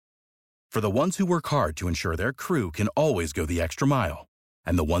For the ones who work hard to ensure their crew can always go the extra mile,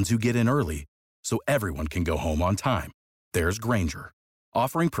 and the ones who get in early so everyone can go home on time, there's Grainger,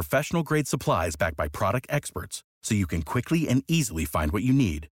 offering professional-grade supplies backed by product experts so you can quickly and easily find what you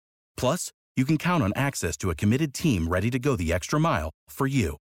need. Plus, you can count on access to a committed team ready to go the extra mile for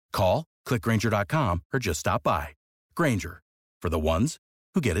you. Call, click Grainger.com, or just stop by. Grainger, for the ones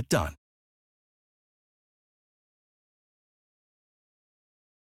who get it done.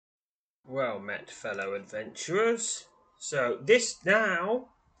 Well met, fellow adventurers. So now,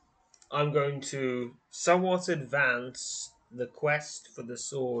 I'm going to somewhat advance the quest for the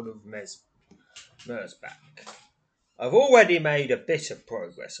Sword of Merzbach. I've already made a bit of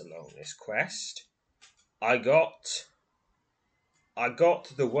progress along this quest. I got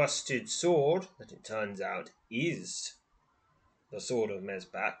the worsted sword that it turns out is the Sword of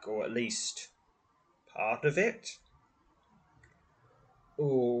Merzbach, or at least part of it,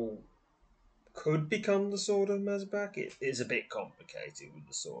 or could become the Sword of Merzbach. It is a bit complicated with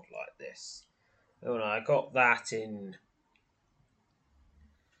a sword like this. Oh, I got that in...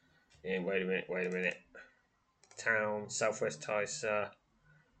 wait a minute. Town, Southwest Tysa,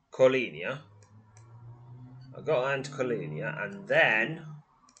 Corlinia. I got that into Corlinia, and then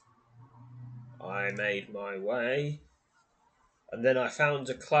I made my way, and then I found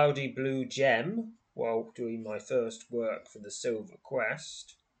a cloudy blue gem while doing my first work for the Silver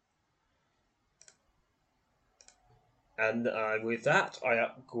Quest. And with that, I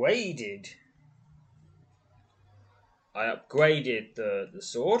upgraded the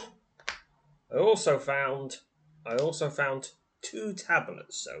sword. I also found 2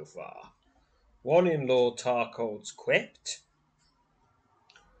 tablets so far. One in Lord Tarkold's crypt,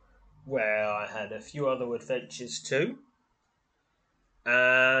 where I had a few other adventures too,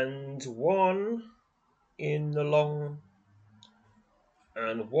 and one in the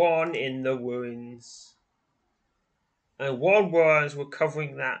ruins, and one where I was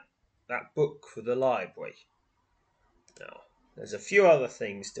recovering that book for the library. Now, there's a few other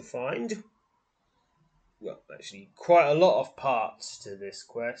things to find. Well, actually, quite a lot of parts to this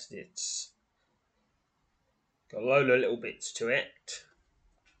quest. It's got a load of little bits to it.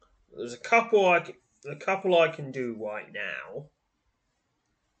 There's a couple I can do right now.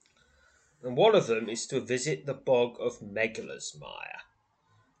 And one of them is to visit the bog of Megalasmire.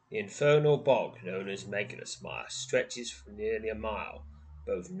 The infernal bog, known as Megalasmire, stretches for nearly a mile,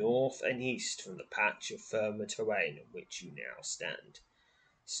 both north and east from the patch of firmer terrain on which you now stand.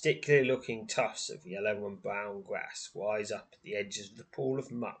 Stickly looking tufts of yellow and brown grass rise up at the edges of the pool of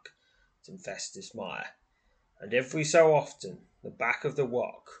muck that infests this mire, and every so often the back of the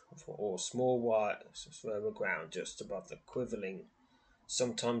rock or small firmer ground just above the quivering,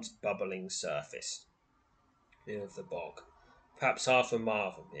 sometimes bubbling surface of the bog, perhaps half a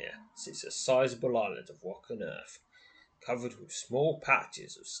mile from here, sits a sizable island of rock and earth, covered with small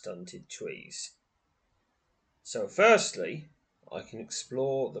patches of stunted trees. So firstly, I can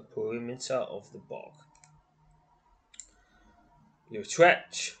explore the perimeter of the bog. You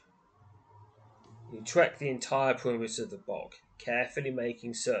trek the entire perimeter of the bog, carefully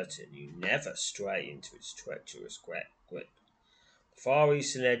making certain you never stray into its treacherous grip. The far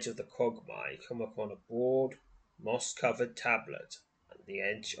eastern edge of the quagmire, you come upon a broad, moss-covered tablet at the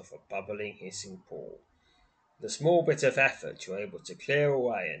edge of a bubbling, hissing pool. With a small bit of effort, you are able to clear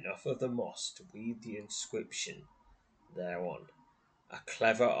away enough of the moss to read the inscription thereon. A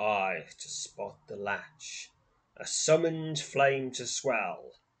clever eye to spot the latch, a summoned flame to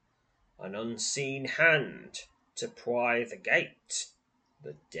swell, an unseen hand to pry the gate,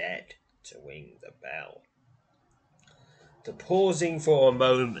 the dead to ring the bell. To pausing for a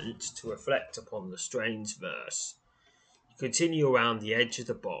moment to reflect upon the strange verse, you continue around the edge of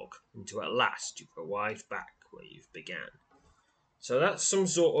the bog until at last you've arrived back where you've began. So that's some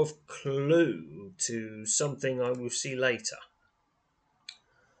sort of clue to something I will see later.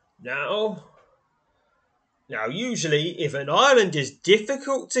 Now, usually, if an island is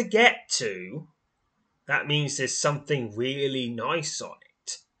difficult to get to, that means there's something really nice on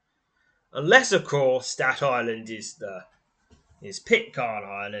it. Unless, of course, that island is Pitcairn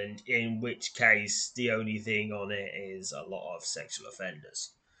Island, in which case the only thing on it is a lot of sexual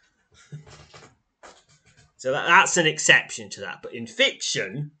offenders. So that's an exception to that. But in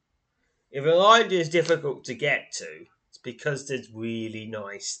fiction, if an island is difficult to get to, it's because there's really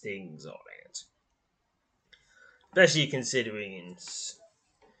nice things on it. Especially considering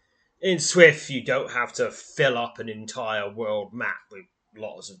in Swift you don't have to fill up an entire world map with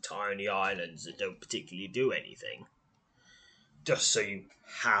lots of tiny islands that don't particularly do anything, just so you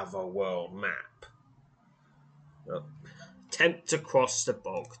have a world map. attempt to cross the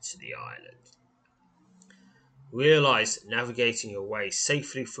bog to the island. Realise that navigating your way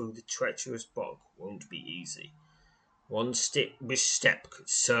safely through the treacherous bog won't be easy. One misstep could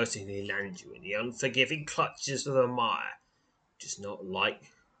certainly land you in the unforgiving clutches of the mire,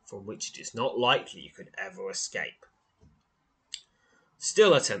 from which it is not likely you could ever escape.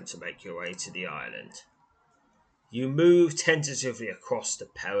 Still attempt to make your way to the island. You move tentatively across the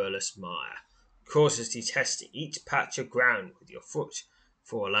perilous mire, cautiously testing each patch of ground with your foot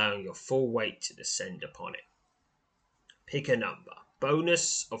before allowing your full weight to descend upon it. Pick a number.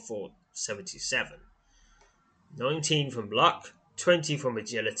 Bonus of 477. 19 from luck, 20 from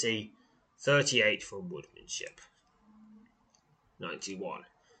agility, 38 from woodmanship. 91.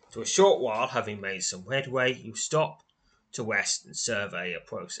 To a short while, having made some headway, you stop to rest and survey your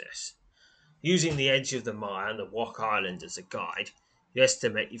process. Using the edge of the mire and the Rock Island as a guide, you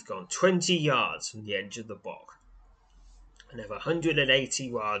estimate you've gone 20 yards from the edge of the bog and have 180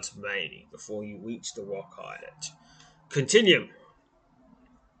 yards remaining before you reach the Rock Island. Continue.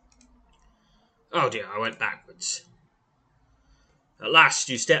 Oh dear, I went backwards. At last,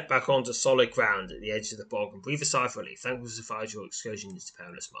 you step back onto solid ground at the edge of the bog and breathe a sigh of relief, thankful to survive your excursion into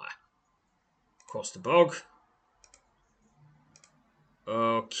perilous mire. Cross the bog.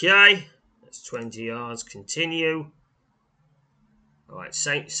 Okay, that's 20 yards. Continue. Alright,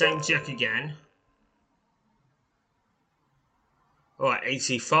 same check again. Alright,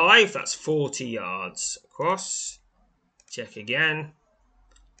 85, that's 40 yards across. Check again.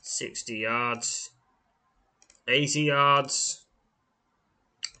 60 yards. 80 yards.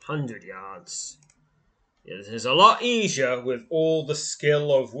 100 yards. Yeah, this is a lot easier with all the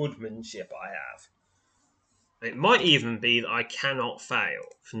skill of woodmanship I have. It might even be that I cannot fail.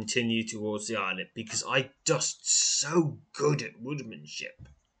 Continue towards the island because I'm just so good at woodmanship.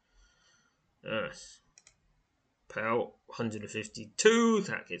 Pal, 152.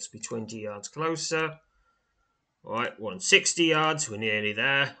 That gets me 20 yards closer. Alright, 160 yards. We're nearly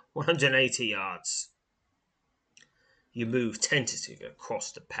there. 180 yards. You move tentatively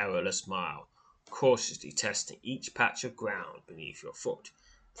across the perilous mile, cautiously testing each patch of ground beneath your foot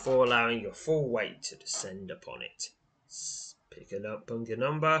before allowing your full weight to descend upon it. Pick it up on your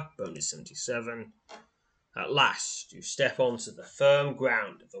number, bonus 77. At last, you step onto the firm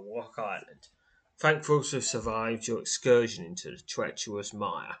ground of the Rock Island, thankful to have survived your excursion into the treacherous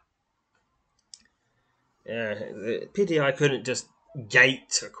mire. Pity I couldn't just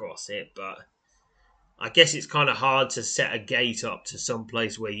gate across it, but I guess it's kind of hard to set a gate up to some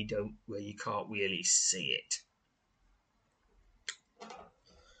place where you can't really see it.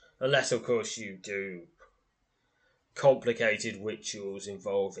 Unless, of course, you do complicated rituals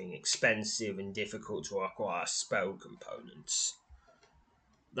involving expensive and difficult to acquire spell components.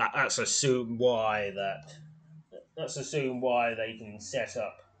 That's assumed why they can set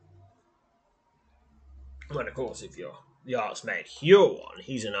up. Well, of course, if you're the Archmage Huron,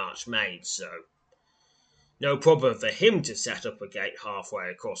 he's an Archmage, so no problem for him to set up a gate halfway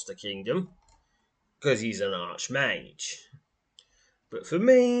across the kingdom, because he's an Archmage. But for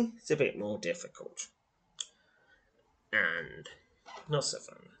me, it's a bit more difficult. And not so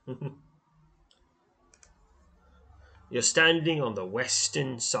fun. You're standing on the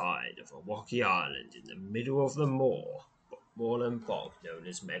western side of a rocky island in the middle of the moorland bog known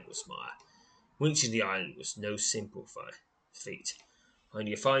as Megglesmire. Reaching the island was no simple feat, and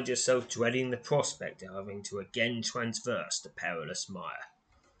you find yourself dreading the prospect of having to again traverse the perilous mire.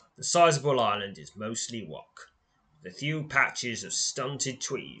 The sizable island is mostly rock, with a few patches of stunted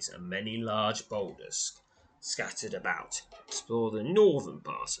trees and many large boulders scattered about. Explore the northern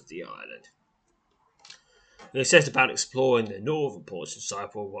part of the island. They set about exploring the northern portion of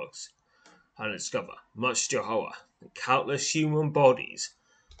Cyprus Rocks and discover, much to your horror, that countless human bodies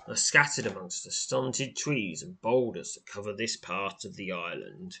are scattered amongst the stunted trees and boulders that cover this part of the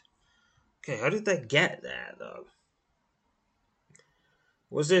island. Okay, how did they get there, though?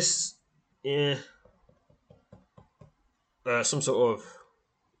 Was this some sort of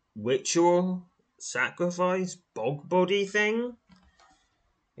ritual, sacrifice, bog body thing?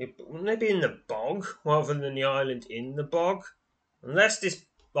 Wouldn't they be in the bog rather than the island in the bog? Unless this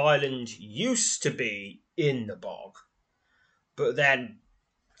island used to be in the bog, but then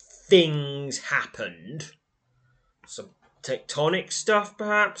things happened, some tectonic stuff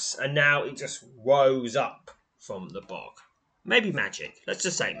perhaps, and now it just rose up from the bog. Maybe magic. Let's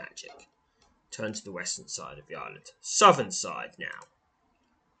just say magic. Turn to the western side of the island. Southern side now.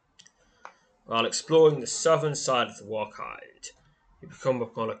 While exploring the southern side of the Rock Island, you come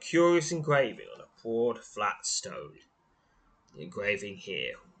upon a curious engraving on a broad, flat stone. The engraving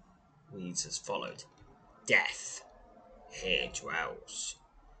here reads as follows: Death here dwells.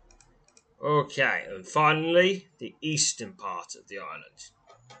 Okay, and finally, the eastern part of the island.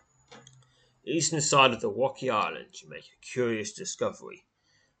 The eastern side of the rocky island, you make a curious discovery.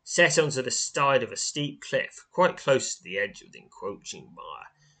 Set onto the side of a steep cliff, quite close to the edge of the encroaching mire,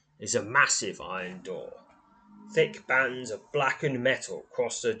 is a massive iron door. Thick bands of blackened metal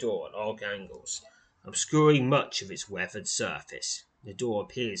cross the door at odd angles, obscuring much of its weathered surface. The door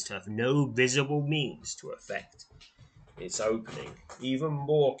appears to have no visible means to effect its opening, even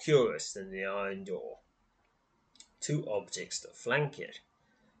more curious than the iron door. Two objects that flank it.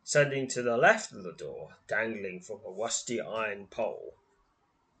 Standing to the left of the door, dangling from a rusty iron pole,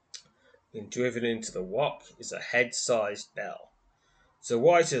 being driven into the rock, is a head-sized bell. To the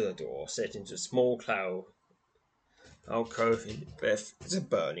right of the door, set into a small alcove in the cliff, is a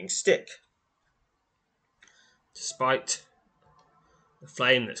burning stick. Despite the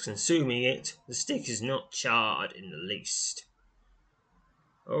flame that's consuming it, the stick is not charred in the least.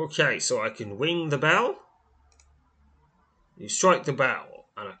 Okay, so I can ring the bell. You strike the bell,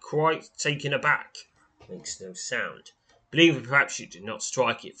 and are quite taken aback. It makes no sound. Believe perhaps you did not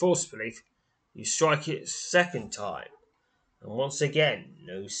strike it forcefully. You strike it a second time, and once again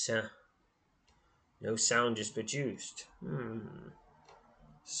no sound is produced.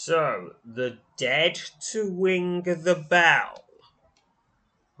 So, the dead to ring the bell.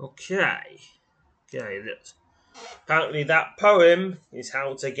 Okay, apparently that poem is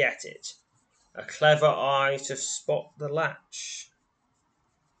how to get it. A clever eye to spot the latch.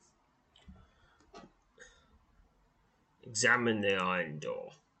 Examine the iron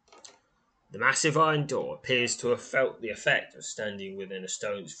door. The massive iron door appears to have felt the effect of standing within a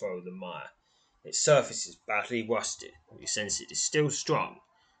stone's throw of the mire. Its surface is badly rusted, but you sense it is still strong,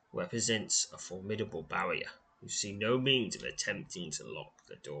 represents a formidable barrier. You see no means of attempting to lock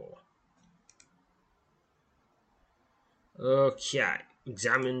the door. Okay,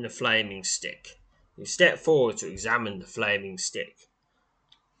 examine the flaming stick. You step forward to examine the flaming stick.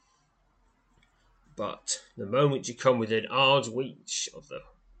 But the moment you come within arm's reach of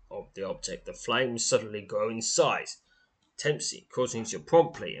the object, the flames suddenly grow in size, intensity, causing you to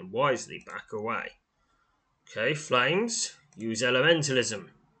promptly and wisely back away. Okay, flames, use elementalism.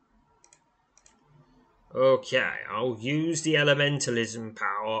 Okay, I'll use the elementalism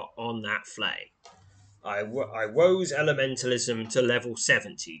power on that flame. I rose elementalism to level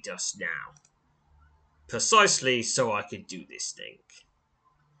 70 just now. Precisely so I could do this thing.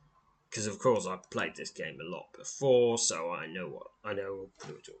 Because of course I've played this game a lot before, so I know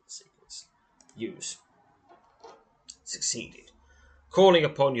pretty much all the secrets. Use. Succeeded. Calling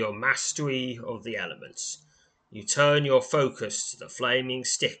upon your mastery of the elements, you turn your focus to the flaming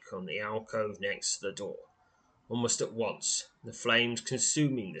stick on the alcove next to the door. Almost at once, the flames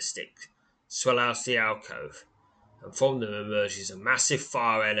consuming the stick swell out the alcove, and from them emerges a massive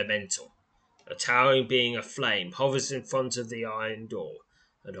fire elemental. A towering being of flame hovers in front of the iron door,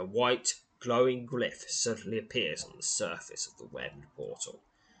 and a white, glowing glyph suddenly appears on the surface of the webbed portal.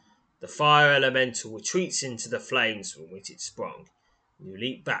 The fire elemental retreats into the flames from which it sprung, and you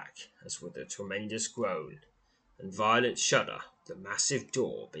leap back as with a tremendous groan and violent shudder, the massive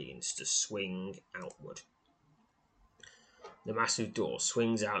door begins to swing outward. The massive door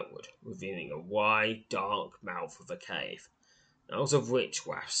swings outward, revealing a wide, dark mouth of a cave, out of which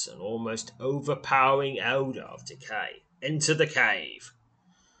wafts an almost overpowering odour of decay. Enter the cave.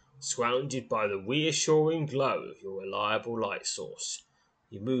 Surrounded by the reassuring glow of your reliable light source,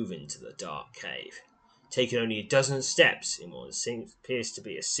 you move into the dark cave, taking only a dozen steps in what appears to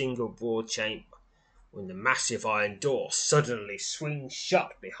be a single broad chamber, when the massive iron door suddenly swings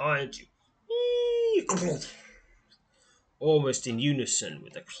shut behind you. Almost in unison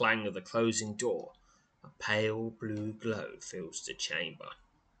with the clang of the closing door, a pale blue glow fills the chamber.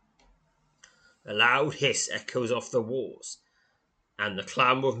 A loud hiss echoes off the walls, and the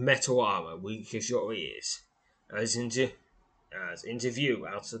clamour of metal armour reaches your ears, as into view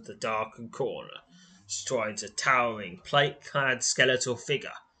out of the darkened corner strides a towering, plate-clad skeletal figure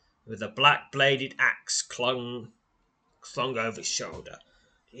with a black-bladed axe slung over its shoulder.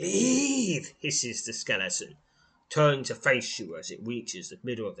 "Leave!" hisses the skeleton, turning to face you as it reaches the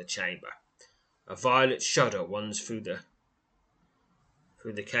middle of the chamber. A violent shudder runs through the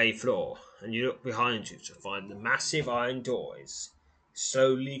cave floor, and you look behind you to find the massive iron door is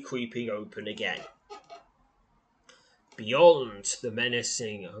slowly creeping open again. Beyond the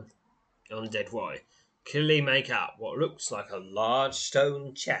menacing undead warrior, clearly make out what looks like a large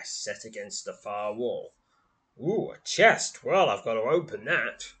stone chest set against the far wall. Ooh, a chest. Well, I've got to open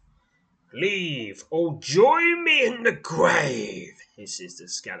that. "Leave, or join me in the grave," hisses the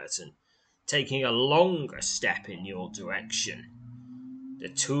skeleton, taking a longer step in your direction. The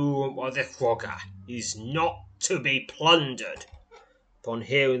tomb of the Quagga is not to be plundered. Upon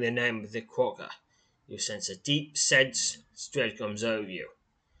hearing the name of the Quagga, you sense a deep sense of dread comes over you.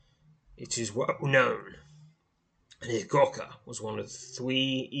 It is well known the Quagga was one of the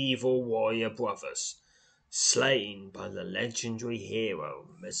 3 evil warrior brothers slain by the legendary hero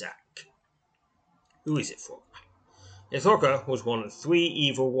Mazak. Who is Ithroka? Ithroka was one of 3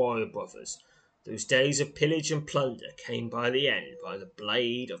 evil warrior brothers whose days of pillage and plunder came by the end by the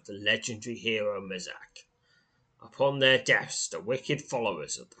blade of the legendary hero Mazak. Upon their deaths, the wicked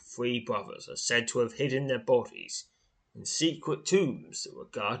followers of the 3 brothers are said to have hidden their bodies in secret tombs that were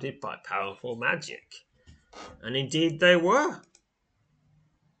guarded by powerful magic. And indeed they were.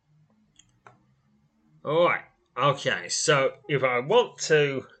 Alright, okay, so if I want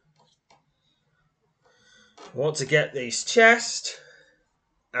to get these chests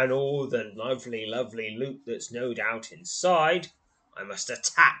and all the lovely loot that's no doubt inside, I must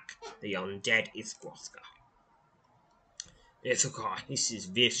attack the undead Ithroka. Ithroka hisses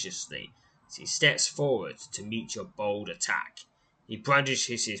viciously as he steps forward to meet your bold attack. He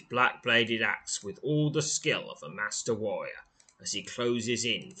brandishes his black-bladed axe with all the skill of a master warrior as he closes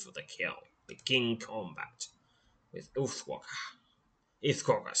in for the kill. Begin combat with Ithroka.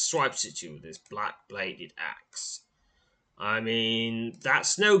 Ithroka swipes at you with his black-bladed axe. I mean,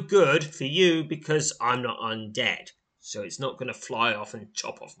 that's no good for you because I'm not undead, so it's not going to fly off and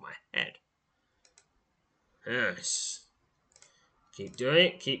chop off my head. Yes. Keep doing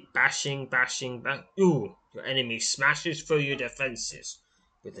it. Keep bashing. Ooh, your enemy smashes through your defenses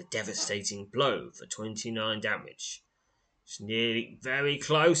with a devastating blow for 29 damage. It's nearly very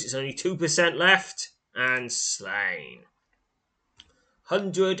close. It's only 2% left. And slain.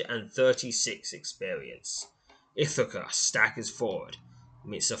 136 experience. Ithaca staggers forward,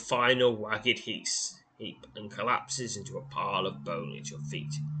 emits a final ragged heap, and collapses into a pile of bone at your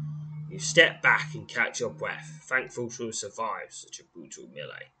feet. You step back and catch your breath, thankful to have survived such a brutal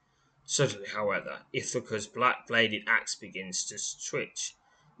melee. Suddenly, however, Ithaca's black-bladed axe begins to twitch.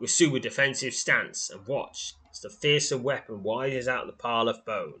 You assume a defensive stance and watch as the fearsome weapon wides out the pile of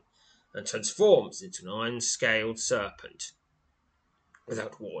bone and transforms into an iron-scaled serpent.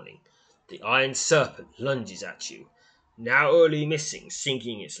 Without warning, the iron serpent lunges at you, narrowly missing,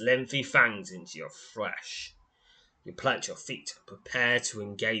 sinking its lengthy fangs into your flesh. You plant your feet and prepare to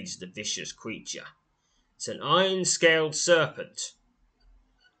engage the vicious creature. It's an iron-scaled serpent.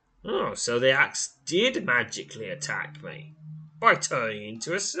 Oh, so the axe did magically attack me by turning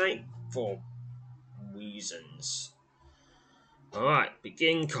into a snake for reasons. Alright,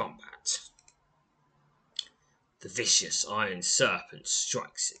 begin combat. The vicious iron serpent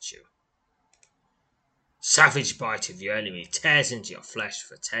strikes at you. Savage bite of your enemy tears into your flesh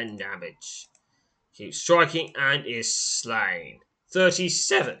for 10 damage. Keeps striking and is slain.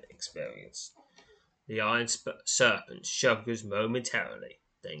 37 experience. The iron serpent shudders momentarily,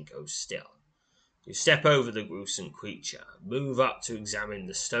 then goes still. You step over the gruesome creature, move up to examine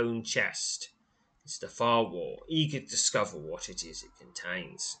the stone chest. It's the far wall, eager to discover what it is it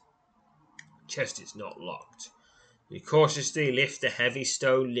contains. The chest is not locked. You cautiously lift the heavy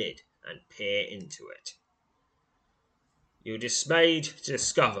stone lid and peer into it. You're dismayed to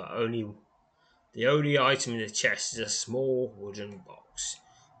discover the only item in the chest is a small wooden box.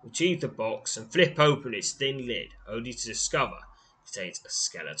 Retrieve the box and flip open its thin lid, only to discover it contains a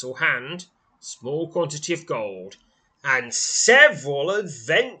skeletal hand, a small quantity of gold, and several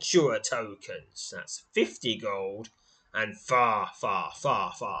adventurer tokens. That's 50 gold, and far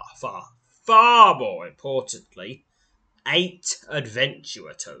more importantly, 8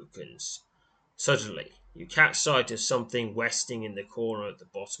 adventurer tokens. Suddenly, you catch sight of something resting in the corner at the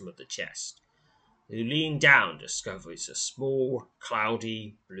bottom of the chest. You lean down to discover it's a small,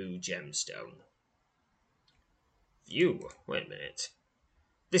 cloudy blue gemstone. Wait a minute.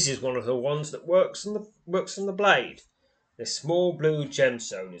 This is one of the ones that works on the blade. This small blue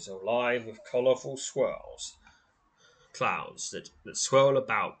gemstone is alive with colourful clouds that swirl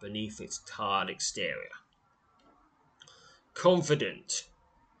about beneath its hard exterior. Confident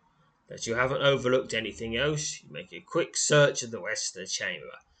that you haven't overlooked anything else, you make a quick search of the rest of the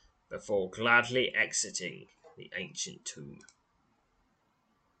chamber before gladly exiting the ancient tomb.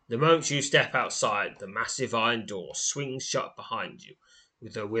 The moment you step outside, the massive iron door swings shut behind you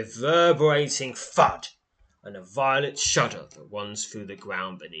with a reverberating thud and a violent shudder that runs through the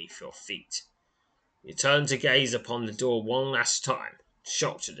ground beneath your feet. You turn to gaze upon the door one last time,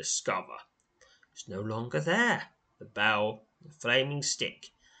 shocked to discover it's no longer there. The bell, the flaming stick,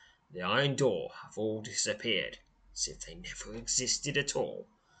 the iron door have all disappeared, as if they never existed at all.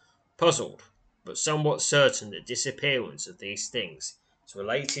 Puzzled, but somewhat certain the disappearance of these things is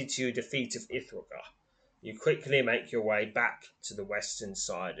related to your defeat of Ithilga, you quickly make your way back to the western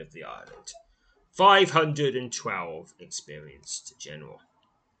side of the island. 512 experience to general.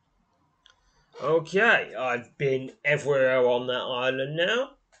 Okay, I've been everywhere on that island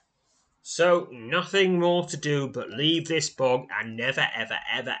now. So, nothing more to do but leave this bog and never, ever,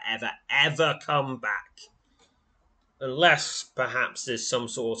 ever, ever, ever come back. Unless, perhaps, there's some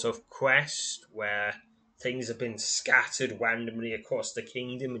sort of quest where things have been scattered randomly across the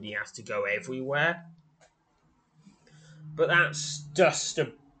kingdom and you have to go everywhere. But that's just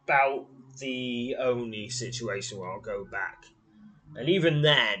about the only situation where I'll go back. And even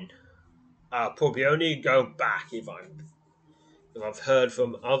then, I'll probably only go back if I've heard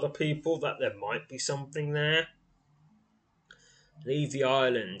from other people that there might be something there. Leave the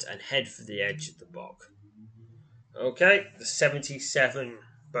island and head for the edge of the bog. Okay, the 77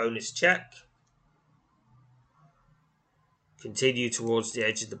 bonus check. Continue towards the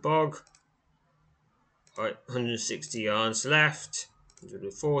edge of the bog. Alright, 160 yards left.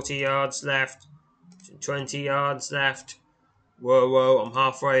 140 yards left. 120 yards left. Whoa, I'm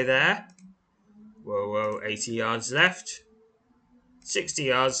halfway there. Whoa, 80 yards left. 60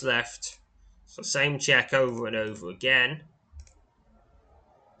 yards left. So same check over and over again.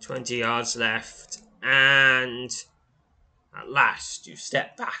 20 yards left. And at last you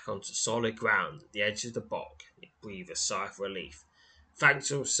step back onto solid ground at the edge of the bog. You breathe a sigh of relief. Thanks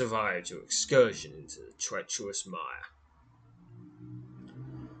to have survived your excursion into the treacherous mire.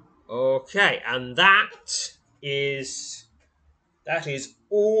 Okay, and that is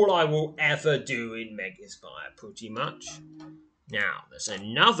all I will ever do in Megaspire, pretty much. Now, there's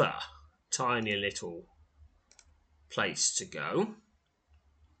another tiny little place to go.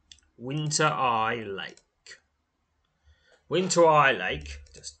 Winter Eye Lake. Winter Eye Lake,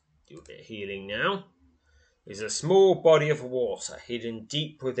 just do a bit of healing now, is a small body of water hidden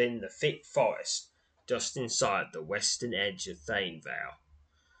deep within the thick forest, just inside the western edge of Thane Vale.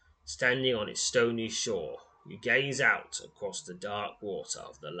 Standing on its stony shore, you gaze out across the dark water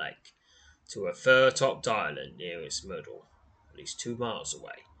of the lake to a fir-topped island near its middle, at least 2 miles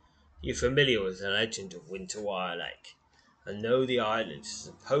away. You're familiar with the legend of Winterwire Lake, and know the island is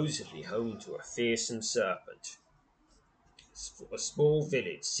supposedly home to a fearsome serpent. A small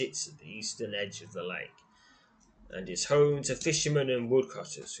village sits at the eastern edge of the lake, and is home to fishermen and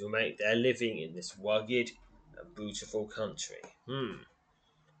woodcutters who make their living in this rugged and beautiful country.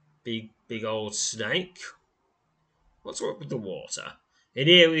 Big old snake? What's up with the water? An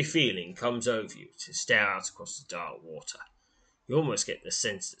eerie feeling comes over you to stare out across the dark water. You almost get the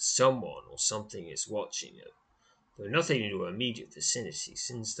sense that someone or something is watching you, though nothing in your immediate vicinity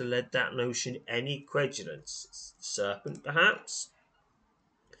seems to let that notion any credulence. It's the serpent, perhaps?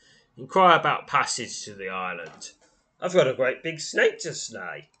 Inquire about passage to the island. I've got a great big snake to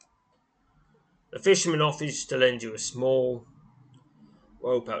slay. The fisherman offers to lend you a small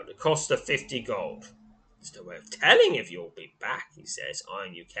rope at the cost of 50 gold. There's no way of telling if you'll be back, he says,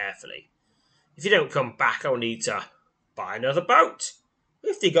 eyeing you carefully. If you don't come back, I'll need to buy another boat.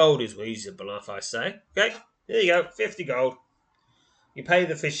 50 gold is reasonable enough, I say. Okay, here you go, 50 gold. You pay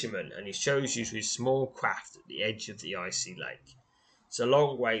the fisherman, and he shows you to his small craft at the edge of the icy lake. It's a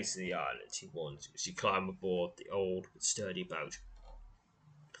long way to the island, he warns you, as you climb aboard the old but sturdy boat.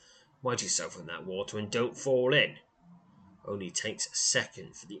 Mind yourself in that water and don't fall in. Only takes a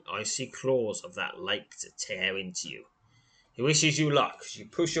second for the icy claws of that lake to tear into you. He wishes you luck as you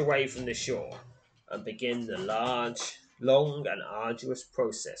push away from the shore and begin the large, long and arduous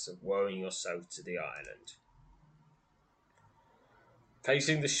process of rowing yourself to the island.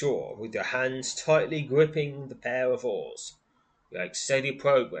 Facing the shore with your hands tightly gripping the pair of oars, you make steady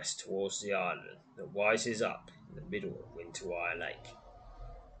progress towards the island that rises up in the middle of Winterwire Lake.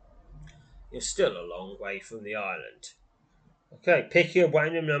 You're still a long way from the island. Okay, pick your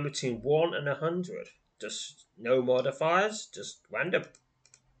random number between 1 and 100. Just no modifiers, just random.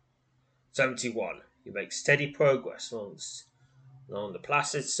 71. You make steady progress along the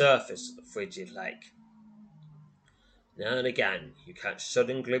placid surface of the frigid lake. Now and again, you catch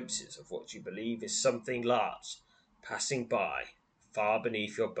sudden glimpses of what you believe is something large passing by far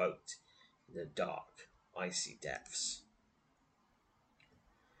beneath your boat in the dark, icy depths.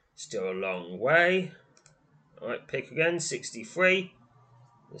 Still a long way. Alright, pick again, 63.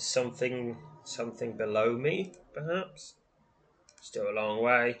 There's something below me, perhaps. Still a long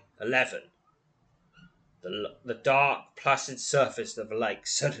way. 11. The dark, placid surface of the lake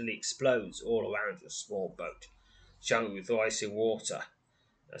suddenly explodes all around your small boat, churned with icy water,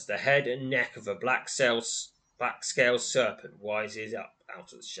 as the head and neck of a black sail black-scaled serpent rises up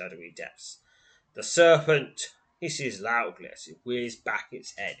out of the shadowy depths. The serpent hisses loudly as it rears back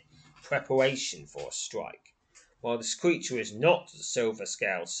its head in preparation for a strike. While this creature is not the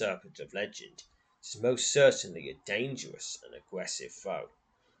silver-scaled serpent of legend, it is most certainly a dangerous and aggressive foe.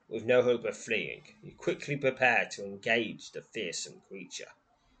 With no hope of fleeing, you quickly prepare to engage the fearsome creature.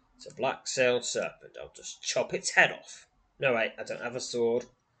 It's a black-scaled serpent. I'll just chop its head off. No, wait, I don't have a sword.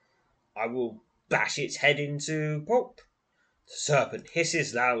 I will bash its head into pulp. The serpent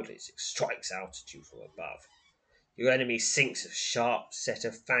hisses loudly as it strikes out at you from above. Your enemy sinks a sharp set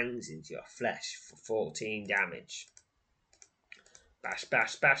of fangs into your flesh for 14 damage. Bash,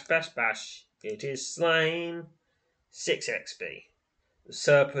 bash, bash, bash, bash. It is slain. 6 XP. The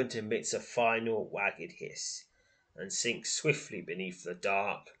serpent emits a final ragged hiss and sinks swiftly beneath the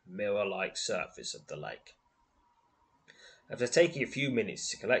dark, mirror-like surface of the lake. After taking a few minutes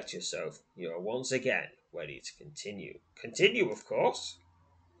to collect yourself, you are once again ready to continue. Continue, of course.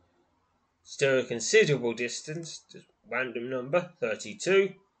 Still a considerable distance, to random number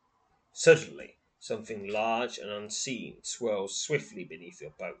 32. Suddenly, something large and unseen swirls swiftly beneath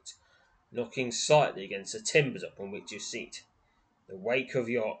your boat, knocking slightly against the timbers upon which you sit. In the wake of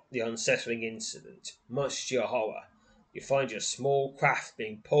the unsettling incident, much to your horror, you find your small craft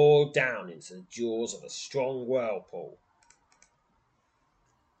being pulled down into the jaws of a strong whirlpool.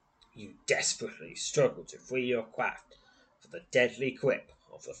 You desperately struggle to free your craft from the deadly grip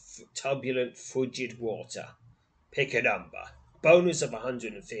of the turbulent, frigid water. Pick a number. Bonus of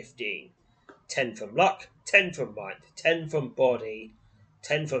 115. 10 from luck, 10 from might, 10 from body,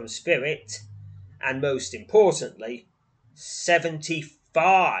 10 from spirit, and most importantly,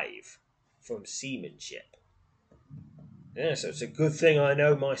 75 from seamanship. Yeah, so it's a good thing I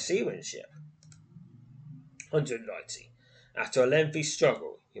know my seamanship. 190. After a lengthy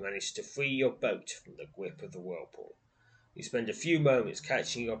struggle, you manage to free your boat from the grip of the whirlpool. You spend a few moments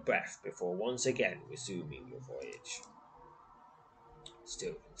catching your breath before once again resuming your voyage.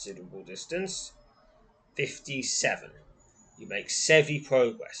 Still considerable distance. 57. You make steady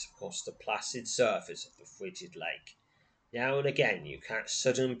progress across the placid surface of the frigid lake. Now and again you catch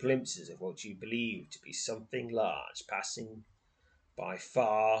sudden glimpses of what you believe to be something large passing by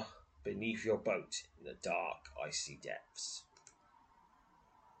far beneath your boat in the dark, icy depths.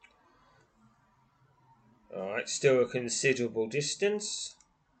 Alright, still a considerable distance.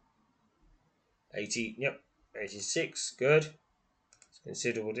 86, good.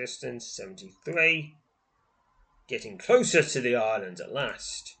 Considerable distance, 73. Getting closer to the island at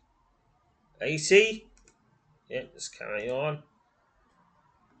last. 80. Let's carry on.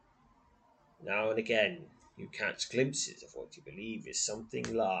 Now and again, you catch glimpses of what you believe is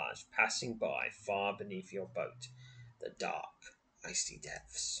something large passing by far beneath your boat, the dark, icy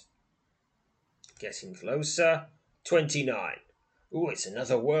depths. Getting closer. 29. Ooh, it's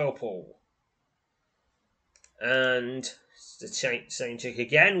another whirlpool. And the same trick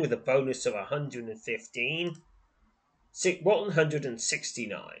again with a bonus of 115.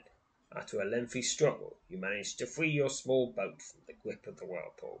 169. After a lengthy struggle, you manage to free your small boat from the grip of the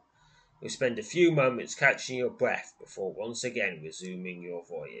whirlpool. You spend a few moments catching your breath before once again resuming your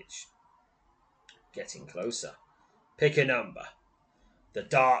voyage. Getting closer. Pick a number. The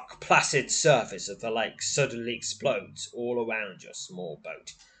dark, placid surface of the lake suddenly explodes all around your small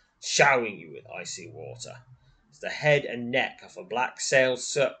boat, showering you with icy water. As the head and neck of a black-scaled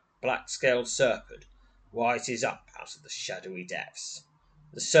serpent rises up out of the shadowy depths.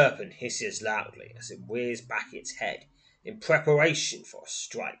 The serpent hisses loudly as it rears back its head in preparation for a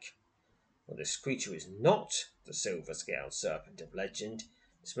strike. While this creature is not the silver-scaled serpent of legend,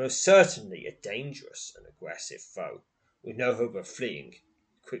 it's most certainly a dangerous and aggressive foe. With no hope of fleeing,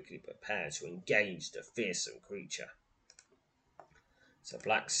 quickly prepare to engage the fearsome creature. It's a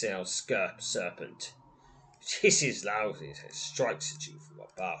black-scaled serpent. It hisses loudly as it strikes at you from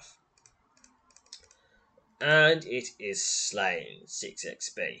above. And it is slain, 6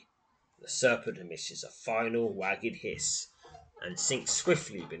 XP. The serpent emissions a final ragged hiss and sinks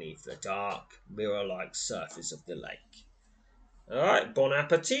swiftly beneath the dark, mirror-like surface of the lake. Alright, bon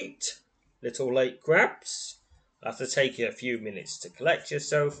appetit, little lake crabs. After taking a few minutes to collect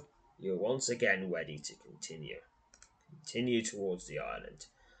yourself, you're once again ready to continue. Continue towards the island.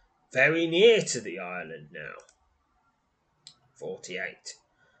 Very near to the island now. 48.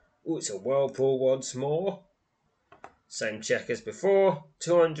 Ooh, it's a whirlpool once more. Same check as before,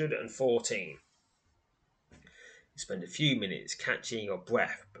 214. You spend a few minutes catching your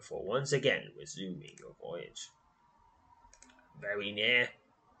breath before once again resuming your voyage. Very near.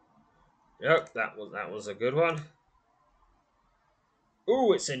 Yep, that was a good one.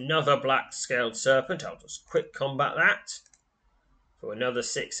 Ooh, it's another black-scaled serpent. I'll just quick combat that. For another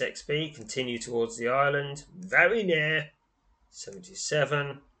 6 XP, continue towards the island. Very near.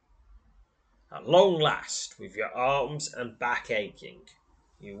 77. At long last, with your arms and back aching,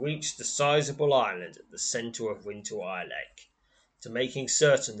 you reach the sizable island at the centre of Winterwire Lake. To making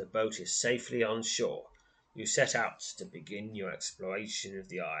certain the boat is safely on shore, you set out to begin your exploration of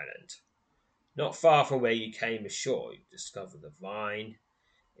the island. Not far from where you came ashore, you discover the vine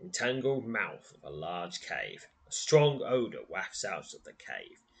entangled mouth of a large cave. A strong odour wafts out of the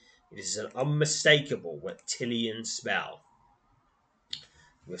cave. It is an unmistakable reptilian smell.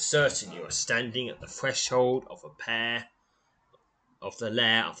 You are certain you are standing at the threshold of the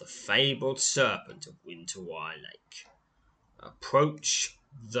lair of the fabled serpent of Winterwire Lake. Approach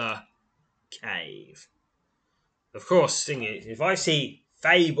the cave. Of course, thing is, if I see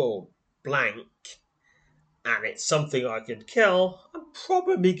fabled blank and it's something I could kill, I'm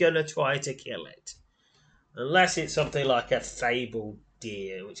probably going to try to kill it. Unless it's something like a fabled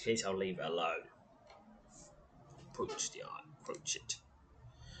deer, in which case I'll leave it alone. Approach it.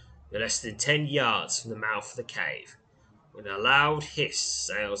 You're less than 10 yards from the mouth of the cave, when a loud hiss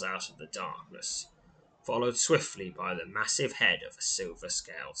sails out of the darkness, followed swiftly by the massive head of a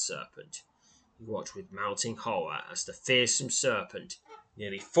silver-scaled serpent. You watch with mounting horror as the fearsome serpent,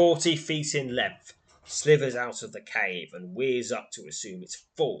 nearly 40 feet in length, slithers out of the cave and rears up to assume its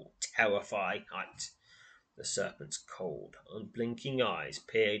full, terrifying height. The serpent's cold, unblinking eyes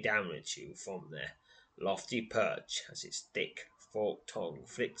peer down at you from their lofty perch as its thick, forked tongue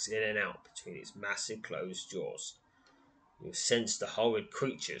flicks in and out between its massive closed jaws. You sense the horrid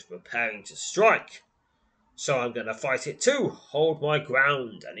creatures preparing to strike. So I'm going to fight it too, hold my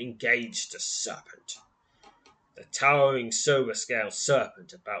ground and engage the serpent. The towering silver-scaled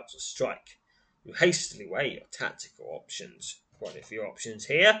serpent about to strike. You hastily weigh your tactical options. Quite a few options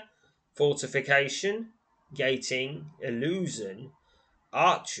here. Fortification, gating, illusion,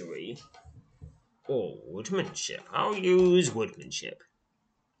 archery, or woodmanship. I'll use woodmanship.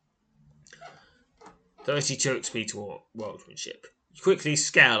 32 XP to workmanship. You quickly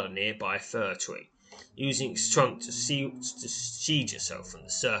scale a nearby fir tree, using its trunk to shield yourself from the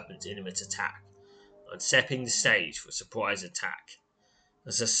serpent's imminent attack, and setting the stage for a surprise attack.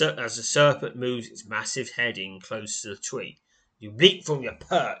 As the serpent moves its massive head in close to the tree, you leap from your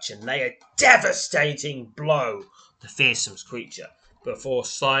perch and lay a devastating blow on the fearsome creature before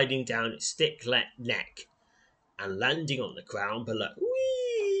sliding down its thick neck and landing on the ground below.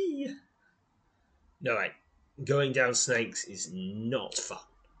 Whee! No, wait. Going down snakes is not fun.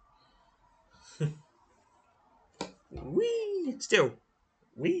 Whee! Still.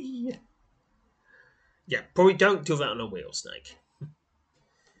 Whee! Yeah, probably don't do that on a wheel snake.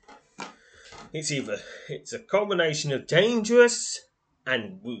 It's a combination of dangerous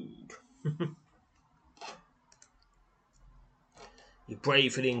and rude. You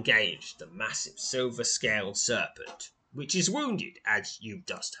bravely engage the massive silver-scaled serpent, which is wounded, as you've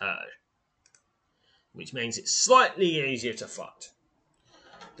just heard, which means it's slightly easier to fight.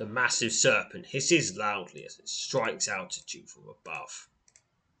 The massive serpent hisses loudly as it strikes out at you from above.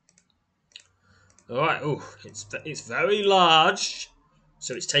 Alright, it's very large,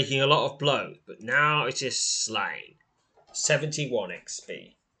 so it's taking a lot of blows, but now it is slain. 71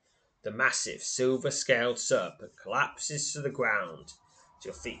 XP. The massive silver-scaled serpent collapses to the ground at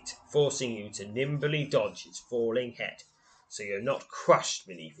your feet, forcing you to nimbly dodge its falling head, so you're not crushed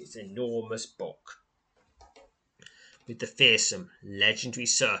beneath its enormous bulk. With the fearsome, legendary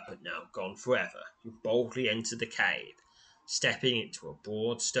serpent now gone forever, you boldly enter the cave, stepping into a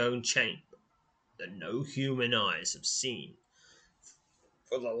broad stone chamber that no human eyes have seen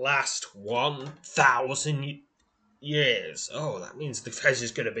for the last 1,000 years. Oh, that means the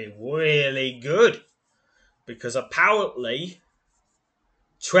treasure's going to be really good, because apparently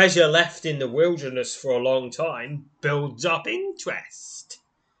treasure left in the wilderness for a long time builds up interest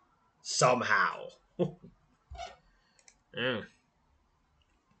somehow. Oh.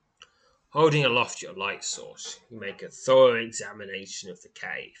 Holding aloft your light source, you make a thorough examination of the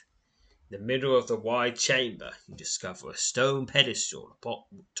cave. In the middle of the wide chamber, you discover a stone pedestal upon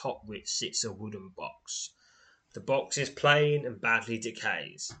top which sits a wooden box. The box is plain and badly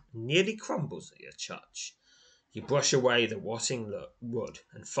decays, and nearly crumbles at your touch. You brush away the rotting wood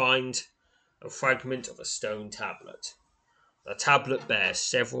and find a fragment of a stone tablet. The tablet bears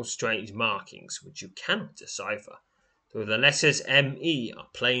several strange markings which you cannot decipher, though the letters M-E are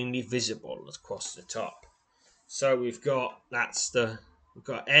plainly visible across the top. So we've got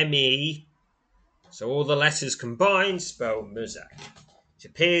M-E, so all the letters combined spell Muzak. It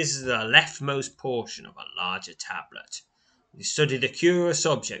appears as the leftmost portion of a larger tablet. You study the curious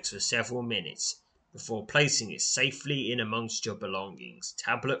objects for several minutes before placing it safely in amongst your belongings.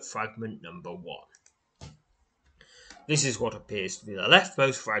 Tablet fragment number 1. This is what appears to be the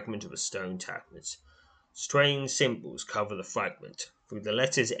leftmost fragment of a stone tablet. Strange symbols cover the fragment, though the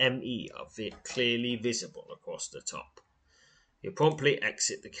letters ME are clearly visible across the top. You promptly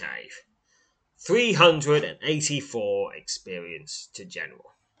exit the cave. 384 experience to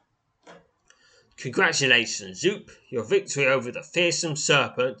General. Congratulations, Zoop. Your victory over the fearsome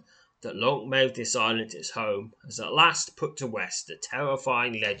serpent that long made this island its home has at last put to rest the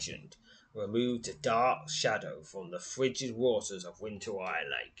terrifying legend, removed a dark shadow from the frigid waters of Winterire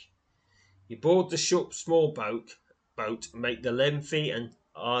Lake. You board the short, small boat and make the lengthy and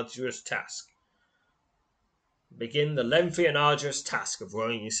arduous task. Begin the lengthy and arduous task of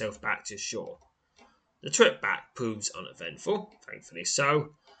rowing yourself back to shore. The trip back proves uneventful, thankfully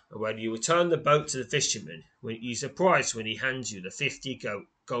so, and when you return the boat to the fisherman, you're surprised when he hands you the 50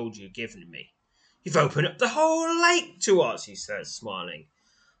 gold you've given me. You've opened up the whole lake to us, he says, smiling.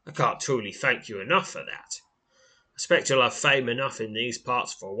 I can't truly thank you enough for that. I expect you'll have fame enough in these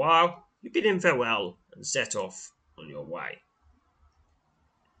parts for a while. You bid him farewell and set off on your way.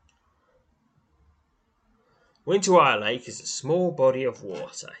 Winterire Lake is a small body of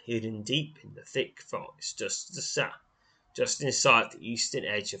water hidden deep in the thick forest just inside the eastern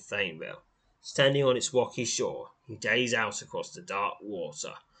edge of Thaneville. Standing on its rocky shore, you gaze out across the dark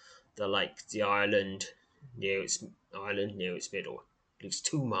water. The lake, the island near its middle, at least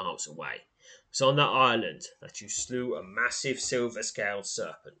 2 miles away. It's on that island that you slew a massive silver-scaled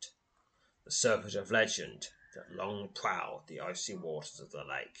serpent, the serpent of legend that long prowled the icy waters of the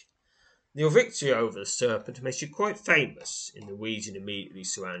lake. Your victory over the serpent makes you quite famous in the region immediately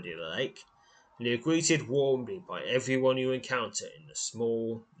surrounding the lake, and you're greeted warmly by everyone you encounter in the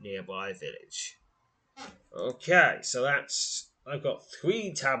small nearby village. Okay, so I've got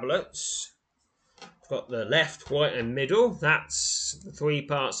 3 tablets. I've got the left, right, and middle. That's the 3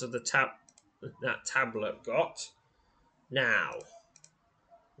 parts of the that tablet got. Now,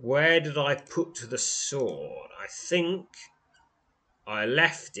 where did I put the sword? I think I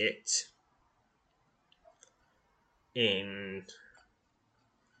left it in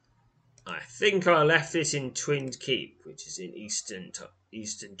Twinned Keep, which is in Eastern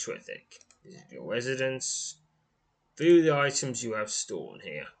Trithik. This is your residence. View the items you have stored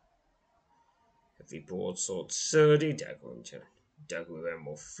here. Heavy broadsword Surdy, dagger with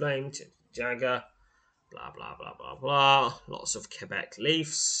emerald flame, dagger, blah blah blah blah blah. Lots of Quebec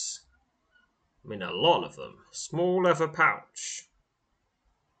leaves. I mean, a lot of them. Small leather pouch.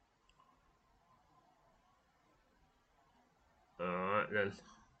 Alright then.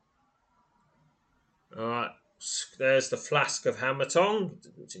 Alright, there's the flask of Hammertong.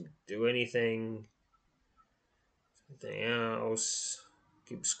 Didn't do anything. Anything else?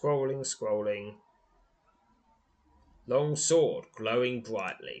 Keep scrolling. Long sword, glowing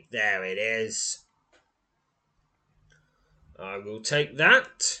brightly. There it is. I will take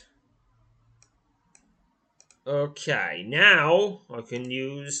that. Okay, now I can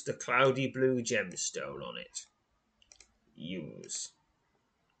use the cloudy blue gemstone on it. Use.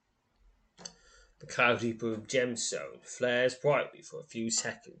 The cloudy blue gemstone flares brightly for a few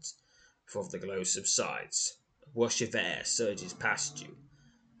seconds before the glow subsides. A rush of air surges past you,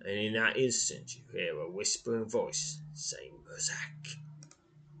 and in that instant you hear a whispering voice saying Muzak.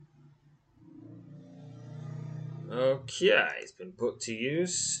 Okay, it's been put to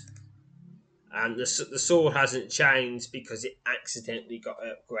use. And the sword hasn't changed because it accidentally got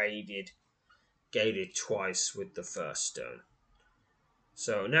upgraded twice with the first stone.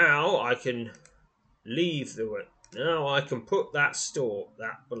 So now I can now I can put that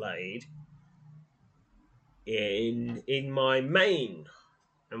blade in my main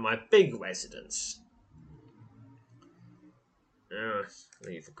and my big residence.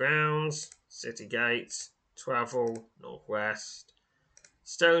 Leave the grounds, city gates, travel, northwest,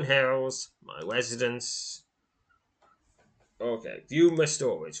 Stone Hills, my residence. Okay, view my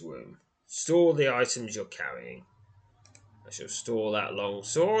storage room. Store the items you're carrying. I shall store that long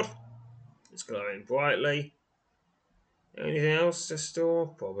sword. It's glowing brightly. Anything else to store?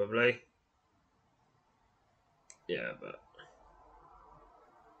 Probably. Yeah, but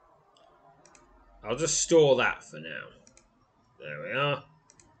I'll just store that for now. There we are.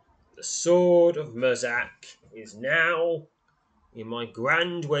 The Sword of Muzak is now in my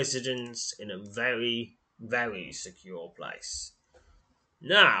grand residence in a very, very secure place.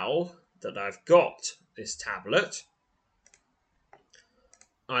 Now that I've got this tablet,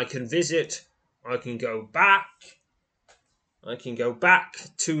 I can go back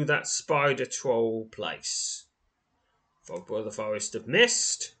to that spider troll place Fog of the Forest of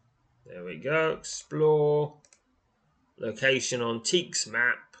Mist. There we go. Explore. Location on Teak's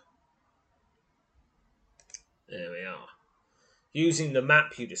map. There we are. Using the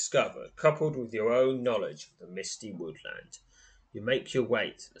map you discovered, coupled with your own knowledge of the misty woodland, you make your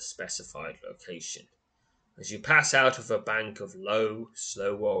way to the specified location. As you pass out of a bank of low,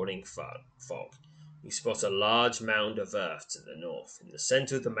 slow-rolling fog, you spot a large mound of earth to the north. In the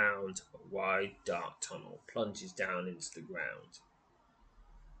centre of the mound, a wide, dark tunnel plunges down into the ground.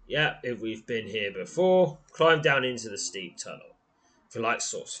 Yeah, if we've been here before, climb down into the steep tunnel. The light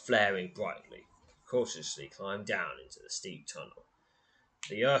source flaring brightly. Cautiously climb down into the steep tunnel.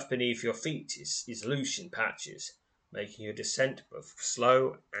 The earth beneath your feet is loose in patches, making your descent both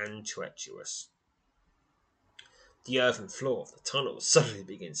slow and treacherous. The earthen floor of the tunnel suddenly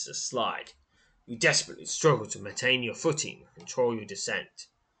begins to slide. You desperately struggle to maintain your footing and control your descent.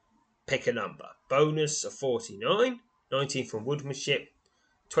 Pick a number. Bonus of 49, 19 from woodmanship,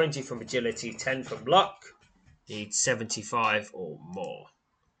 20 from agility, 10 from luck. Need 75 or more.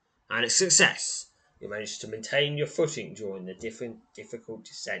 And it's success. You manage to maintain your footing during the difficult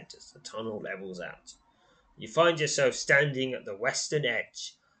descent as the tunnel levels out. You find yourself standing at the western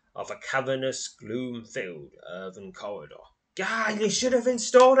edge of a cavernous, gloom-filled earthen corridor. God, you should have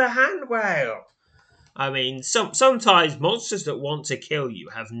installed a handrail! I mean, sometimes monsters that want to kill you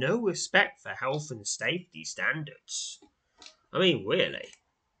have no respect for health and safety standards. I mean, really.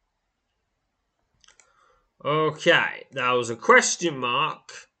 Okay, there was a question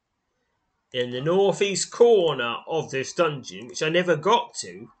mark in the northeast corner of this dungeon, which I never got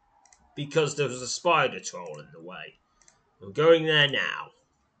to because there was a spider troll in the way. I'm going there now.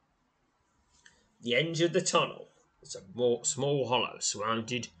 The end of the tunnel is a small hollow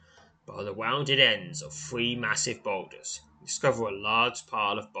surrounded by the rounded ends of 3 massive boulders. You discover a large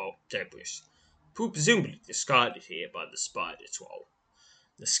pile of debris, presumably discarded here by the spider troll.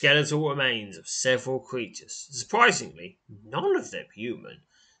 The skeletal remains of several creatures, surprisingly none of them human,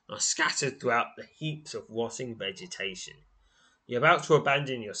 are scattered throughout the heaps of rotting vegetation. You're about to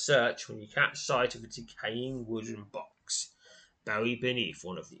abandon your search when you catch sight of a decaying wooden box buried beneath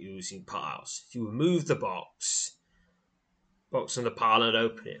one of the oozing piles. You remove the box from the pile and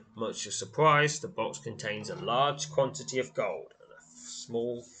open it. Much to your surprise, the box contains a large quantity of gold and a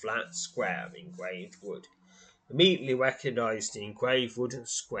small flat square of engraved wood. Immediately recognized the engraved wooden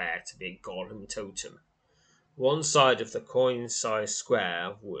square to be a golem totem. One side of the coin-sized square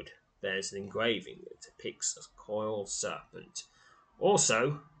of wood bears an engraving that depicts a coiled serpent.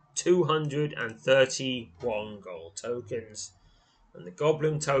 Also, 231 gold tokens and the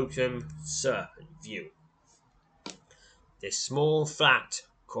goblin totem serpent view. This small, flat,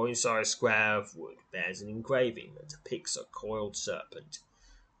 coin-sized square of wood bears an engraving that depicts a coiled serpent.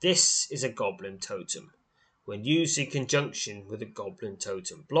 This is a goblin totem. When used in conjunction with a goblin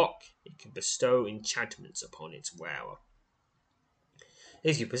totem block, it can bestow enchantments upon its wearer.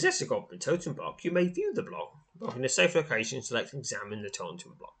 If you possess a goblin totem block, you may view the block in a safe location. Select and examine the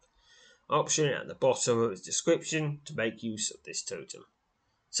totem block option at the bottom of its description to make use of this totem.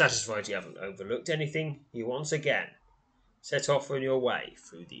 Satisfied you haven't overlooked anything, you once again set off on your way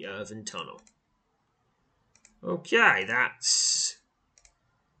through the earthen tunnel. Okay, that's...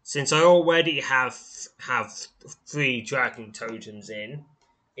 Since I already have 3 dragon totems in,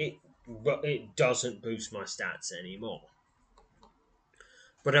 it doesn't boost my stats anymore.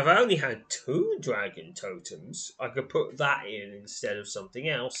 But if I only had 2 dragon totems, I could put that in instead of something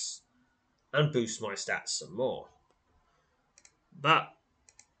else and boost my stats some more. But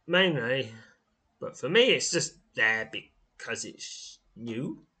for me, it's just there because it's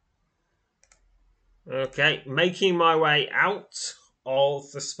new. Okay, making my way out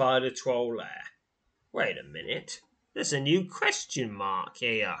of the spider troll lair. Wait a minute, there's a new question mark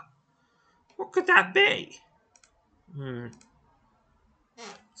here. What could that be?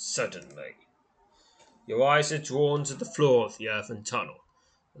 Suddenly, your eyes are drawn to the floor of the earthen tunnel,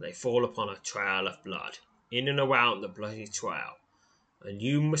 and they fall upon a trail of blood. In and around the bloody trail are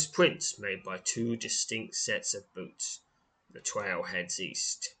numerous prints made by 2 distinct sets of boots. The trail heads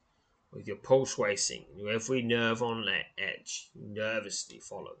east. With your pulse racing and your every nerve on edge, you nervously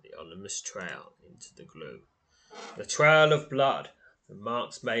follow the ominous trail into the gloom. The trail of blood, the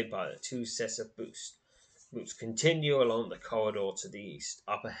marks made by the 2 sets of boots continue along the corridor to the east.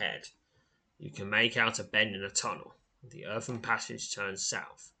 Up ahead, you can make out a bend in a tunnel. The earthen passage turns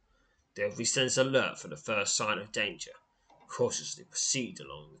south. The every sense alert for the first sign of danger. Cautiously proceed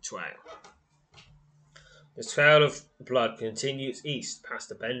along the trail. The trail of blood continues east past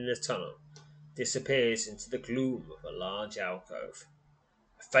the bend in the tunnel, disappears into the gloom of a large alcove.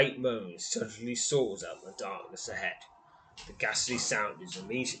 A faint moan suddenly soars out of the darkness ahead. The ghastly sound is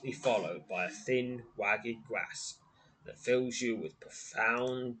immediately followed by a thin, ragged grasp that fills you with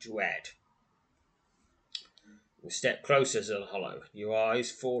profound dread. You step closer to the hollow. Your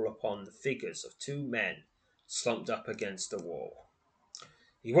eyes fall upon the figures of two men slumped up against the wall.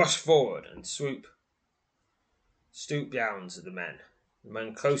 You rush forward and stoop down to the men. The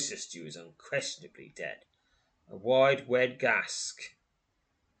man closest to you is unquestionably dead. A wide red gash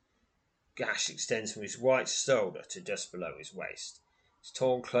extends from his right shoulder to just below his waist. His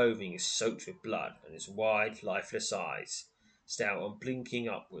torn clothing is soaked with blood, and his wide, lifeless eyes stare unblinking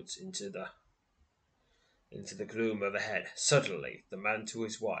upwards into the gloom overhead. Suddenly, the man to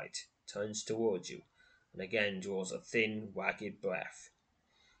his right turns towards you and again draws a thin, ragged breath.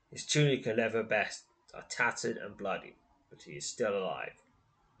 His tunic and leather vest are tattered and bloody, but he is still alive,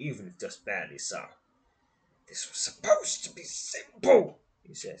 even if just barely so. "This was supposed to be simple,"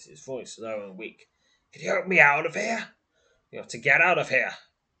 he says, his voice low and weak. "Can you help me out of here? We have to get out of here.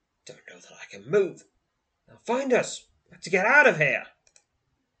 Don't know that I can move. Now find us. We have to get out of here."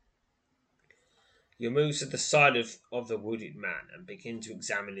 You move to the side of the wounded man and begin to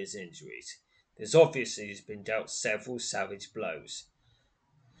examine his injuries. It is obvious that he has been dealt several savage blows.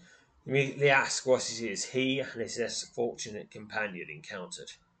 You immediately ask what it is he and his less fortunate companion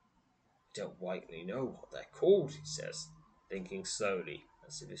encountered. "I don't rightly know what they're called," he says, thinking slowly,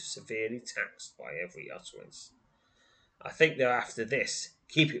 as if severely taxed by every utterance. "I think they're after this.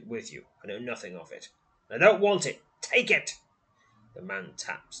 Keep it with you. I know nothing of it. I don't want it. Take it!" The man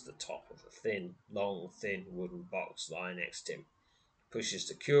taps the top of the thin wooden box lying next to him. He pushes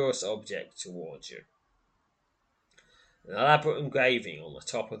the curious object towards you. An elaborate engraving on the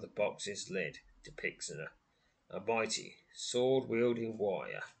top of the box's lid depicts a mighty, sword-wielding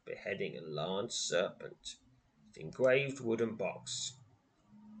warrior beheading a large serpent. The engraved wooden box.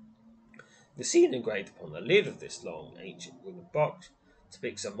 The scene engraved upon the lid of this long, ancient wooden box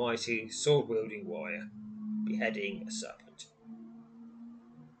depicts a mighty, sword-wielding warrior beheading a serpent.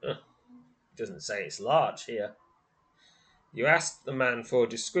 It doesn't say it's large here. You ask the man for a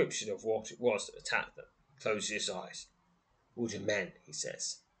description of what it was that attacked them. He closes his eyes. "Wooden men," he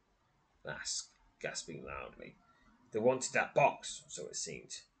says, gasping loudly. "They wanted that box, so it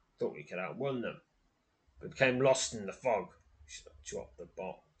seemed. Thought we could outrun them, but became lost in the fog. We should have dropped the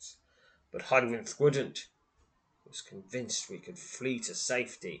box, but Hydwinth wouldn't. I was convinced we could flee to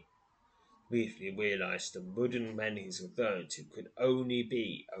safety. Immediately realised the wooden men he's referring to could only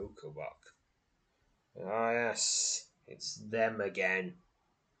be Okerok. Ah, yes, it's them again.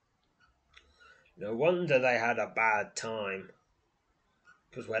 No wonder they had a bad time.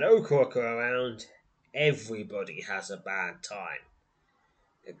 Because when Okerok are around, everybody has a bad time.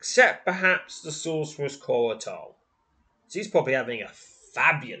 Except perhaps the sorceress Coratol. She's probably having a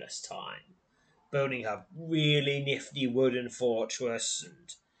fabulous time, building a really nifty wooden fortress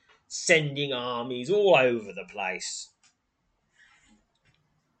and sending armies all over the place."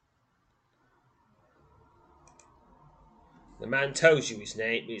 The man tells you his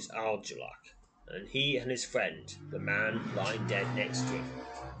name is Algelak, and he and his friend, the man lying dead next to him,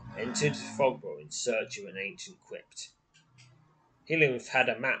 entered Fogborough in search of an ancient crypt. Hillinth had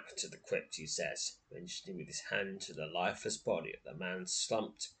a map to the crypt, he says, mentioning with his hand to the lifeless body of the man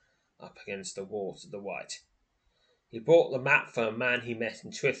slumped up against the wall to the right. He bought the map from a man he met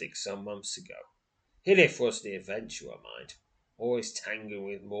in Trithik some months ago. Hillinth was the adventurer, mind, always tangling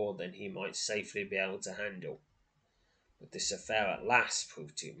with more than he might safely be able to handle. But this affair at last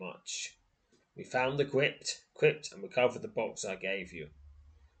proved too much. We found the crypt and recovered the box I gave you. It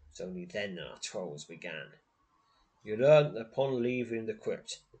was only then that our troubles began. You learned that upon leaving the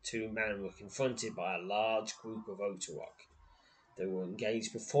crypt, the two men were confronted by a large group of Otorok. They were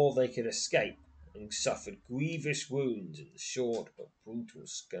engaged before they could escape and suffered grievous wounds in the short but brutal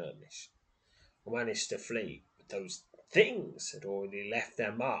skirmish. We managed to flee, but those things had already left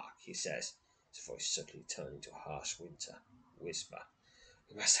their mark, he says, his voice suddenly turning to a harsh whisper.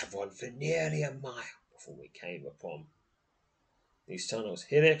 "We must have run for nearly a mile before we came upon these tunnels.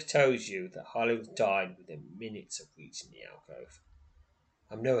 Hillick tells you that Hollywood died within minutes of reaching the alcove.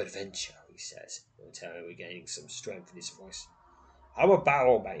 I'm no adventurer," he says, momentarily regaining some strength in his voice. "I'm a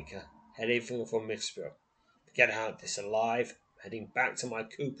barrel maker, heading from Mixville. To get out of this alive, I'm heading back to my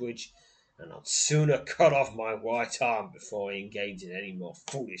cooperage, and I'd sooner cut off my right arm before I engage in any more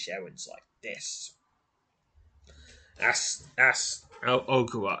foolish errands like this." Ask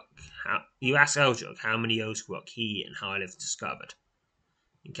Ogerok. You ask Eldrock how many Ogerok he and Hyleth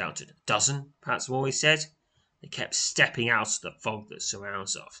encountered. "A dozen, perhaps more," he said. "They kept stepping out of the fog that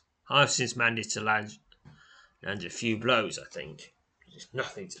surrounds us. I've since managed to land a few blows, I think. But it's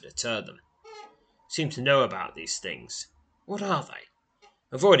nothing to deter them. Seem to know about these things. What are they?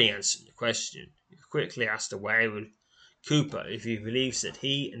 Avoiding answering the question, he quickly asked the wayward Cooper if he believes that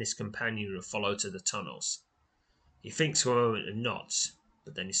he and his companion will follow to the tunnels. He thinks for a moment and nods,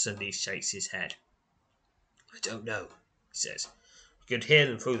 but then he suddenly shakes his head. I don't know, he says. We could hear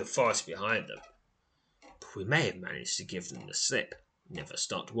them through the forest behind them. But we may have managed to give them the slip. We never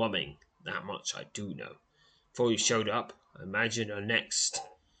stopped worrying. That much I do know. Before you showed up, I imagined our next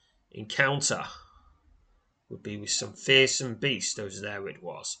encounter would be with some fearsome beast, as there it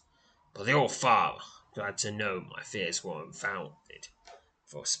was. But they all far glad to know my fears were unfounded.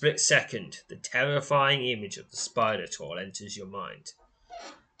 For a split second, the terrifying image of the spider troll enters your mind.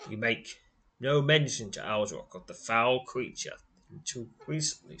 You make no mention to Aldrock of the foul creature until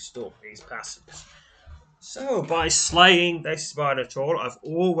recently stalked these passages. So, by slaying this spider troll, I've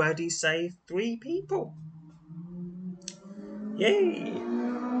already saved 3 people. Yay!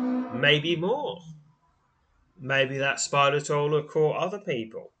 Maybe more. Maybe that spider troll will caught other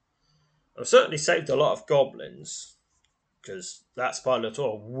people. I've certainly saved a lot of goblins, because that spider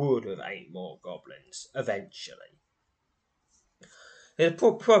troll would have ate more goblins eventually. It had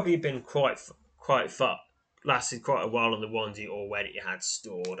probably been quite fun, lasted quite a while on the ones he already had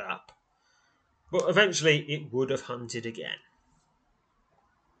stored up, but eventually it would have hunted again.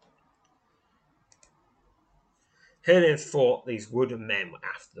 Helen thought these wooden men were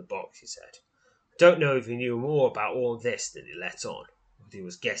after the box, he said. I don't know if he knew more about all this than he let on, but he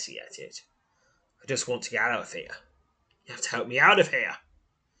was guessing at it. I just want to get out of here. You have to help me out of here.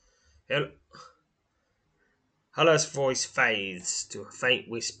 Heller's voice fades to a faint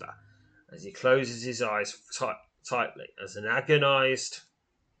whisper as he closes his eyes tightly as an agonized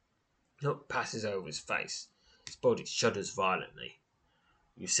look passes over his face. His body shudders violently.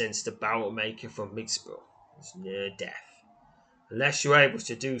 You sense the barrel maker from Migsborough is near death. Unless you're able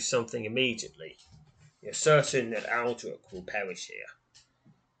to do something immediately, you're certain that Aldrock will perish here.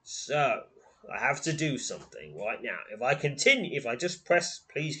 So, I have to do something right now. If I just press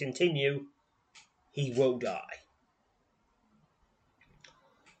please continue, he will die.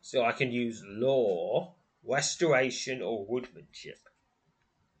 So I can use law, restoration, or woodmanship.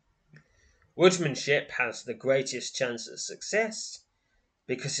 Woodmanship has the greatest chance of success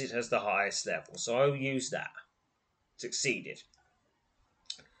because it has the highest level. So I'll use that. Succeeded.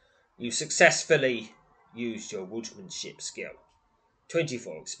 You successfully used your woodmanship skill.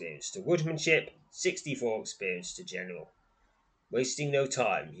 24 experience to woodmanship, 64 experience to general. Wasting no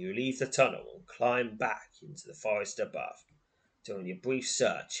time, you leave the tunnel and climb back into the forest above. During a brief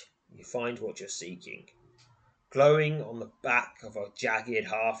search, you find what you're seeking. Glowing on the back of a jagged,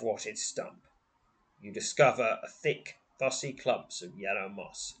 half-rotted stump, you discover a thick, fussy clumps of yellow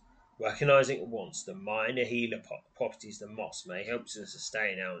moss. Recognizing at once the minor healer properties the moss may help to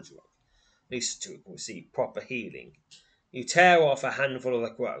sustain Aldrock, at least to receive proper healing, you tear off a handful of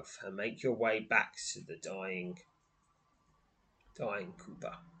the growth and make your way back to the dying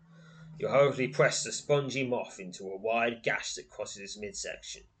Cooper. You hurriedly press the spongy moth into a wide gash that crosses its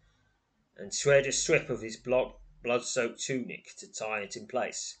midsection, and shred a strip of his blood-soaked tunic to tie it in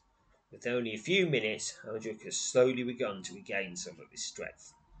place. With only a few minutes, Aldrock has slowly begun to regain some of his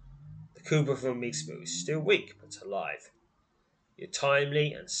strength. The Cooper from Migsborough is still weak, but alive. Your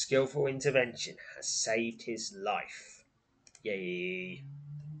timely and skillful intervention has saved his life. Yay!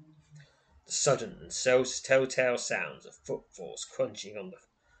 The sudden and telltale sounds of footfalls crunching on the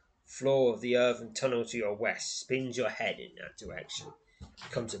floor of the earthen tunnel to your west spins your head in that direction. It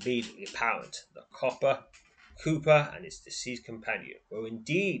becomes immediately apparent that Cooper and his deceased companion were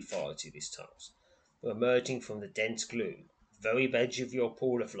indeed followed to these tunnels, but emerging from the dense gloom, the very edge of your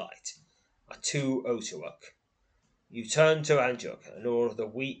pool of light, are 2 Otteruk. You turn to Aldrock and order the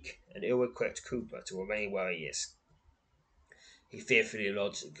weak and ill-equipped Cooper to remain where he is. He fearfully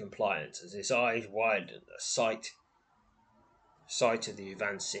nods in compliance as his eyes widen at the sight of the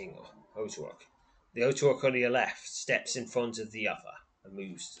advancing Otteruk. The Otteruk on your left steps in front of the other and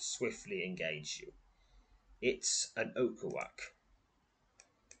moves to swiftly engage you. It's an Otteruk.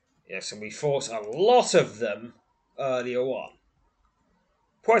 Yes, and we fought a lot of them earlier on.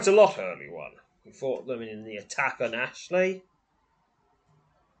 Quite a lot earlier on. We fought them in the attack on Ashley,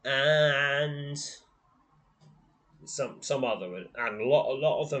 and some other, and a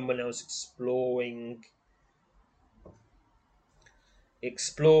lot of them when I was exploring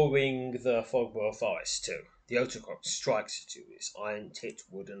the Fogborough Forest too. The Otteruk strikes you to his iron-tipped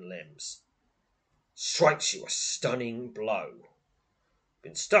wooden limbs. Strikes you a stunning blow.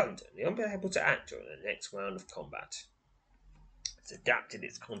 Been stunned and unable to act during the next round of combat. It's adapted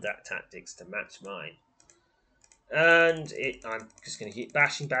its combat tactics to match mine. And I'm just going to keep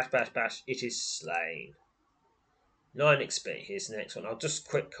bashing, bash. It is slain. 9 XP. Here's the next one. I'll just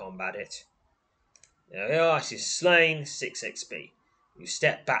quick combat it. There we are. She's slain. 6 XP. You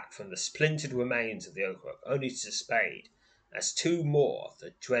step back from the splintered remains of the Oak, only to spade as two more of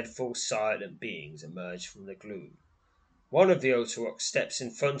the dreadful silent beings emerge from the gloom. One of the Otorock steps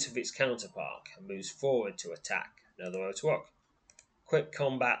in front of its counterpart and moves forward to attack another Otorock. Quick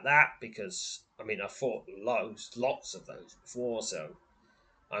combat that because, I fought lots of those before, so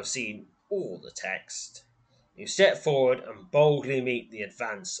I've seen all the text. You step forward and boldly meet the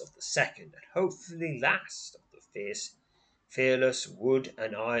advance of the second and hopefully last of the fearless wood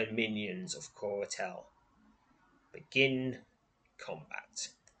and iron minions of Coratel. Begin combat.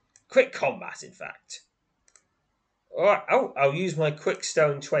 Quick combat, in fact. Alright, I'll use my quick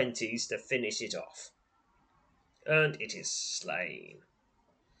stone 20s to finish it off. And it is slain.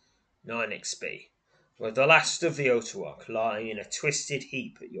 9 XP. With the last of the Otorock lying in a twisted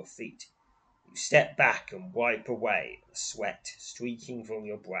heap at your feet, you step back and wipe away the sweat streaking from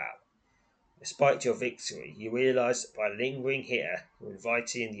your brow. Despite your victory, you realise that by lingering here, you're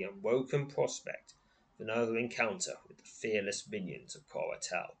inviting the unwoken prospect of another encounter with the fearless minions of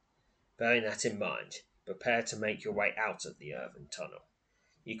Coratel. Bearing that in mind, prepare to make your way out of the earthen tunnel.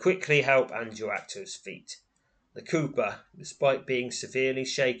 You quickly help Anjurak to his feet. The Cooper, despite being severely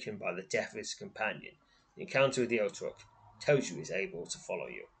shaken by the death of his companion, the encounter with the Otorock, tells you he's able to follow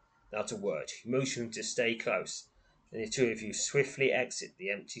you. Without a word, you motion him to stay close, and the two of you swiftly exit the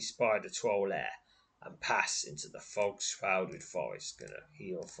empty spider troll lair and pass into the fog-shrouded forest. Gonna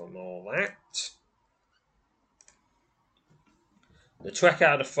heal from all that. The trek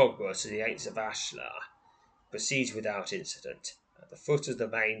out of Fogworth to the gates of Ashlar proceeds without incident. At the foot of the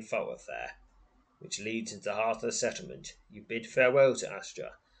main thoroughfare, which leads into the heart of the settlement, you bid farewell to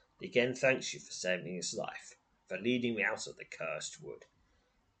Astra. He again thanks you for saving his life, for leading me out of the cursed wood.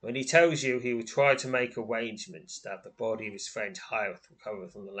 When he tells you he will try to make arrangements to have the body of his friend Hyreth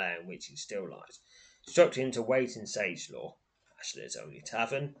recovered from the lair in which he still lies, instruct him to wait in Sagelaw, Ashlar's only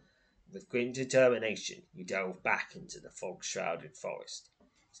tavern. With grim determination, you delve back into the fog-shrouded forest.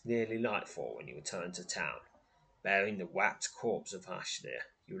 It's nearly nightfall when you return to town, bearing the wrapped corpse of Ashlar.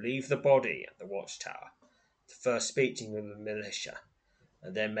 You leave the body at the watchtower, to first speaking with the militia,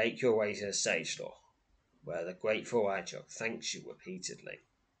 and then make your way to Sagelaw, where the grateful Adjok thanks you repeatedly.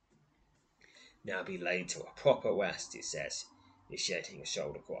 Now be laid to a proper rest, he says, initiating a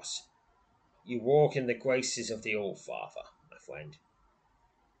shoulder cross. You walk in the graces of the All-Father, my friend.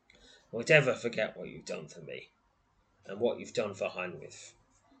 Don't ever forget what you've done for me, and what you've done for Heinrich.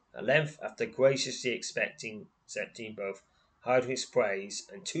 At length, after graciously accepting both Heinrich's praise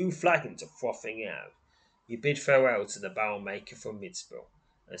and 2 flagons of frothing ale, you bid farewell to the barrel maker from Midspell,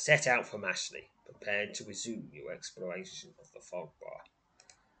 and set out from Ashley, prepared to resume your exploration of the fog bar.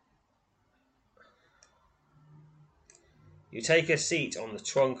 You take a seat on the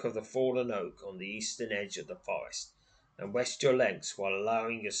trunk of the fallen oak on the eastern edge of the forest, and rest your legs while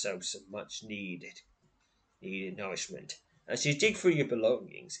allowing yourself some much needed nourishment. As you dig through your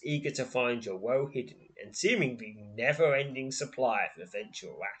belongings, eager to find your well-hidden and seemingly never-ending supply of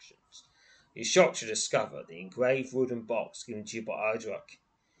eventual rations, you're shocked to discover the engraved wooden box given to you by Idrak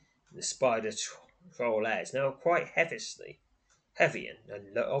in the spider troll lair is now quite heavy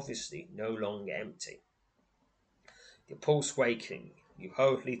and obviously no longer empty. Your pulse waking, you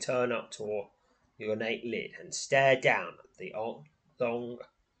hurriedly turn up toward the ornate lid and stare down at the long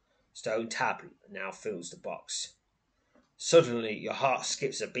stone tablet that now fills the box. Suddenly, your heart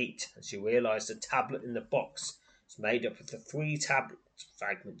skips a beat as you realise the tablet in the box is made up of the 3 tablet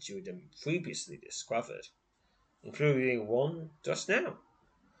fragments you had previously discovered, including one just now.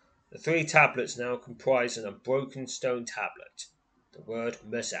 The 3 tablets now comprise an unbroken stone tablet. The word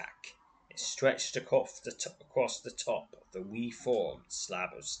Merzak is stretched across the top of the reformed slab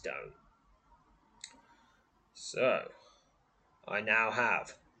of stone. So, I now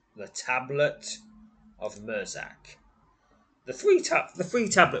have the Tablet of Merzak. The three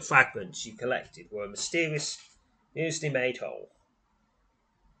tablet fragments you collected were mysteriously made whole,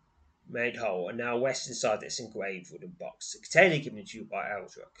 and now rest inside this engraved wooden box, a container given to you by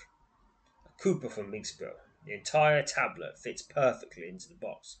Eldrick, a Cooper from Migsborough. The entire tablet fits perfectly into the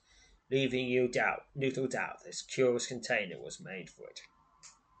box, leaving you little doubt this curious container was made for it.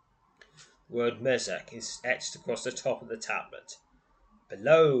 The word Merzak is etched across the top of the tablet.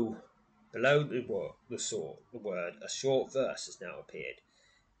 Below the word, a short verse has now appeared,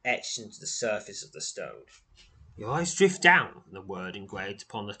 etched into the surface of the stone. Your eyes drift down from the word engraved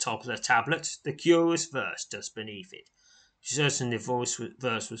upon the top of the tablet, the curious verse just beneath it. Certainly the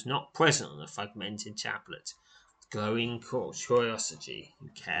verse was not present on the fragmented tablet. With glowing curiosity, you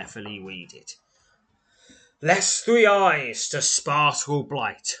carefully read it. Lest 3 eyes to sparkle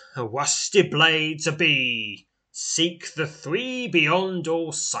blight, a rusty blade to be. Seek the 3 beyond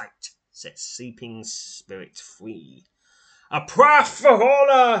all sight, set sleeping spirit free. A path for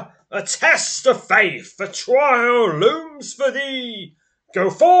honour, a test of faith, a trial looms for thee.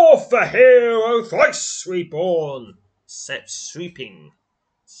 Go forth, the hero thrice reborn, set sweeping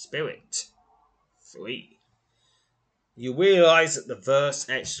spirit free. You realise that the verse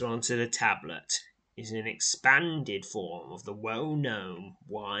etched onto the tablet is an expanded form of the well-known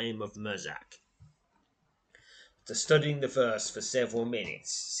Rhyme of Muzak. After studying the verse for several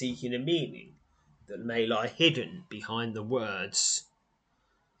minutes, seeking a meaning that may lie hidden behind the words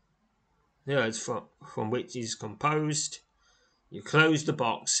from which it is composed, you close the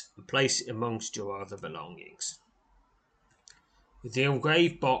box and place it amongst your other belongings. With the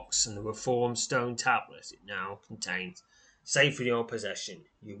engraved box and the reformed stone tablet it now contains safe in your possession,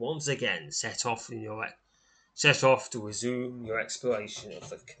 you once again set off to resume your exploration of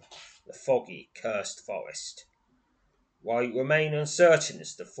the foggy, cursed forest. While you remain uncertain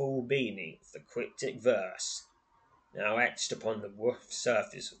as to the full meaning of the cryptic verse now etched upon the rough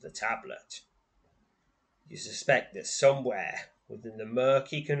surface of the tablet, you suspect that somewhere within the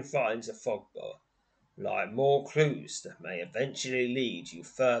murky confines of Fogbough lie more clues that may eventually lead you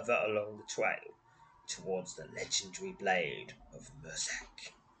further along the trail towards the legendary blade of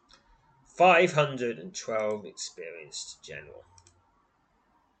Muzak. 512 experienced general.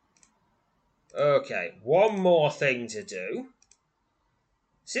 Okay, one more thing to do.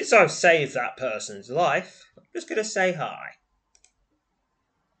 Since I've saved that person's life, I'm just going to say hi.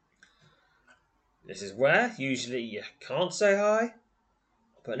 This is where usually you can't say hi,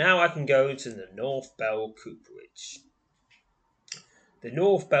 but now I can go to the North Bell Cooperage. The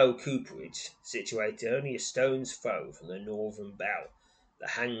North Bell Cooperage, situated only a stone's throw from the northern bell that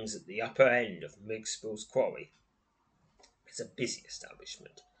hangs at the upper end of Migsbill's quarry, is a busy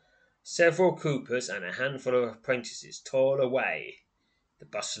establishment. Several coopers and a handful of apprentices toil away the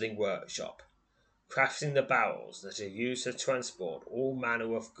bustling workshop, crafting the barrels that are used to transport all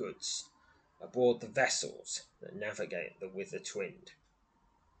manner of goods aboard the vessels that navigate the Wither Twind.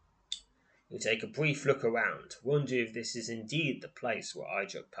 You take a brief look around, wonder if this is indeed the place where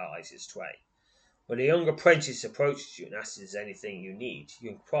Idruk plies his trade. When a young apprentice approaches you and asks if there's anything you need, you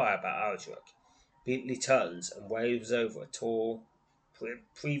inquire about Idruk. Immediately turns and waves over a tall,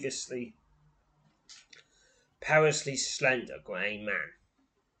 previously perilously slender grey man.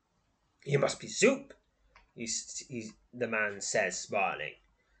 "You must be Zoop," the man says, smiling.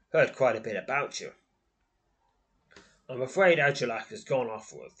 "Heard quite a bit about you." "I'm afraid Adulak has gone off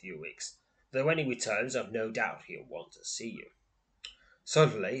for a few weeks, though when he returns I've no doubt he'll want to see you."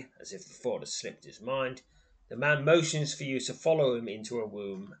 Suddenly, as if the thought had slipped his mind, the man motions for you to follow him into a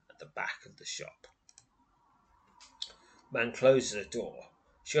room at the back of the shop. The man closes the door,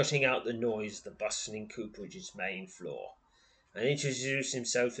 shutting out the noise of the bustling cooperage's main floor, and introduces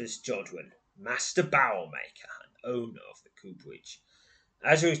himself as Jodwin, master barrel maker and owner of the cooperage.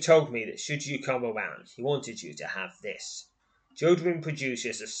 "Adruk told me that should you come around, he wanted you to have this." Jodwin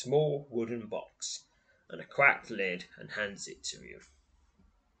produces a small wooden box and a cracked lid and hands it to you.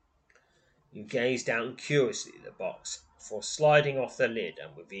 You gaze down curiously at the box before sliding off the lid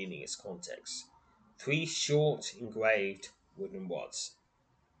and revealing its contents. 3 short, engraved wooden rods.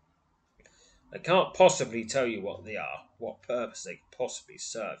 "I can't possibly tell you what they are, what purpose they could possibly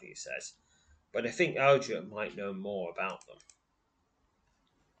serve," he says, "but I think Aldrich might know more about them."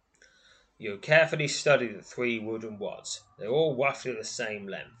 You carefully study the 3 wooden rods. They are all roughly the same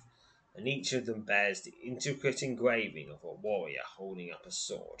length, and each of them bears the intricate engraving of a warrior holding up a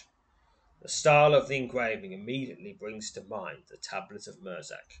sword. The style of the engraving immediately brings to mind the Tablet of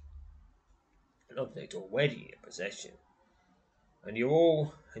Muzak, an object already in possession, and you're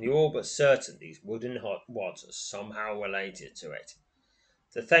all but certain these wooden rods are somehow related to it.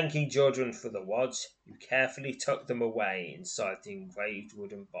 To thanking Jodwin for the rods, you carefully tuck them away inside the engraved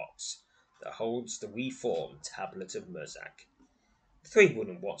wooden box that holds the reformed Tablet of Muzak. The 3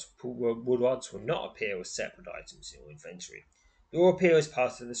 wooden rods will not appear as separate items in your inventory. They will appear as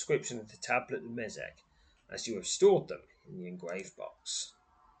part of the description of the Tablet of Muzak, as you have stored them in the engraved box.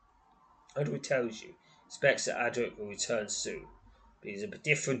 Adruk tells you he expects that Adruk will return soon, but he is a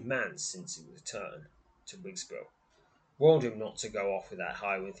different man since his return to Migsbill. Warned him not to go off without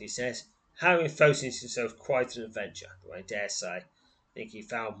Highworth, he says, having fancies himself quite an adventure, though I dare say think he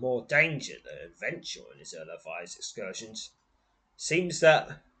found more danger than adventure in his ill-advised excursions. Seems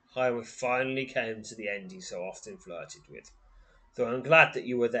that Highworth finally came to the end he so often flirted with, though I'm glad that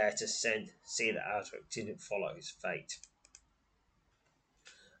you were there to see that Adruk didn't follow his fate.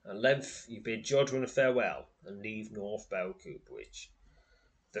 At length you bid Jodrell farewell and leave North Belcoo Bridge.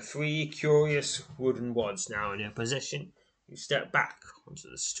 The 3 curious wooden rods now in their position, you step back onto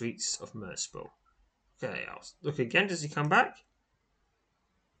the streets of Mersborough. Okay, I'll look again. Does he come back?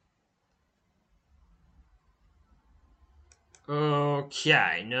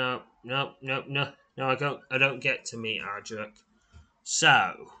 Okay, no, I don't get to meet Ardric.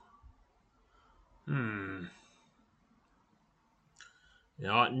 So, you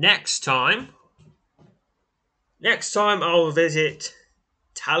know what, next time I'll visit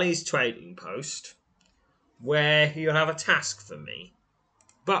Tally's trading post, where you'll have a task for me.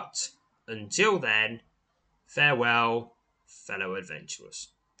 But until then, farewell, fellow adventurers.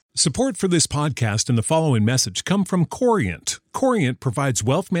 Support for this podcast and the following message come from Corient. Corient provides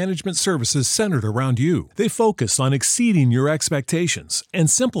wealth management services centered around you. They focus on exceeding your expectations and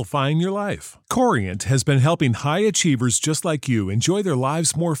simplifying your life. Corient has been helping high achievers just like you enjoy their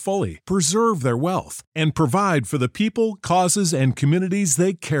lives more fully, preserve their wealth, and provide for the people, causes, and communities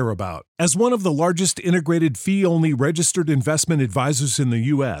they care about. As one of the largest integrated fee-only registered investment advisors in the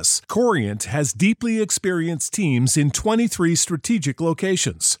U.S., Corient has deeply experienced teams in 23 strategic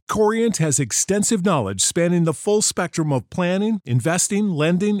locations. Corient has extensive knowledge spanning the full spectrum of planning, investing,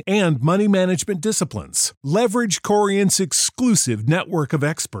 lending, and money management disciplines. Leverage Corient's exclusive network of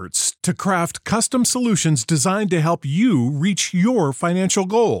experts to craft custom solutions designed to help you reach your financial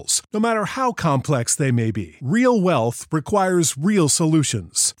goals, no matter how complex they may be. Real wealth requires real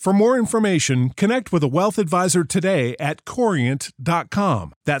solutions. For more information, connect with a wealth advisor today at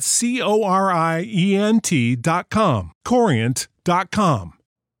Corient.com. That's Corient.com. Corient.com.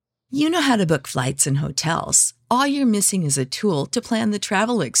 You know how to book flights and hotels. All you're missing is a tool to plan the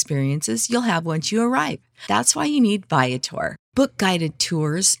travel experiences you'll have once you arrive. That's why you need Viator. Book guided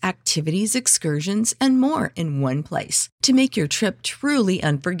tours, activities, excursions, and more in one place to make your trip truly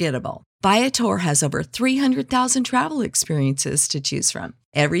unforgettable. Viator has over 300,000 travel experiences to choose from.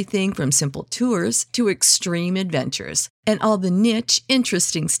 Everything from simple tours to extreme adventures and all the niche,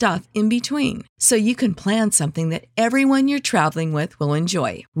 interesting stuff in between. So you can plan something that everyone you're traveling with will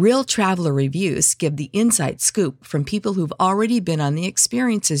enjoy. Real traveler reviews give the inside scoop from people who've already been on the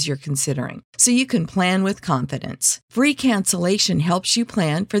experiences you're considering. So you can plan with confidence. Free cancellation helps you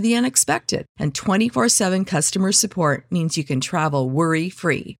plan for the unexpected. And 24/7 customer support means you can travel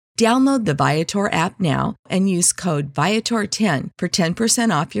worry-free. Download the Viator app now and use code Viator10 for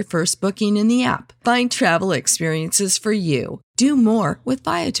 10% off your first booking in the app. Find travel experiences for you. Do more with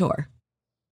Viator.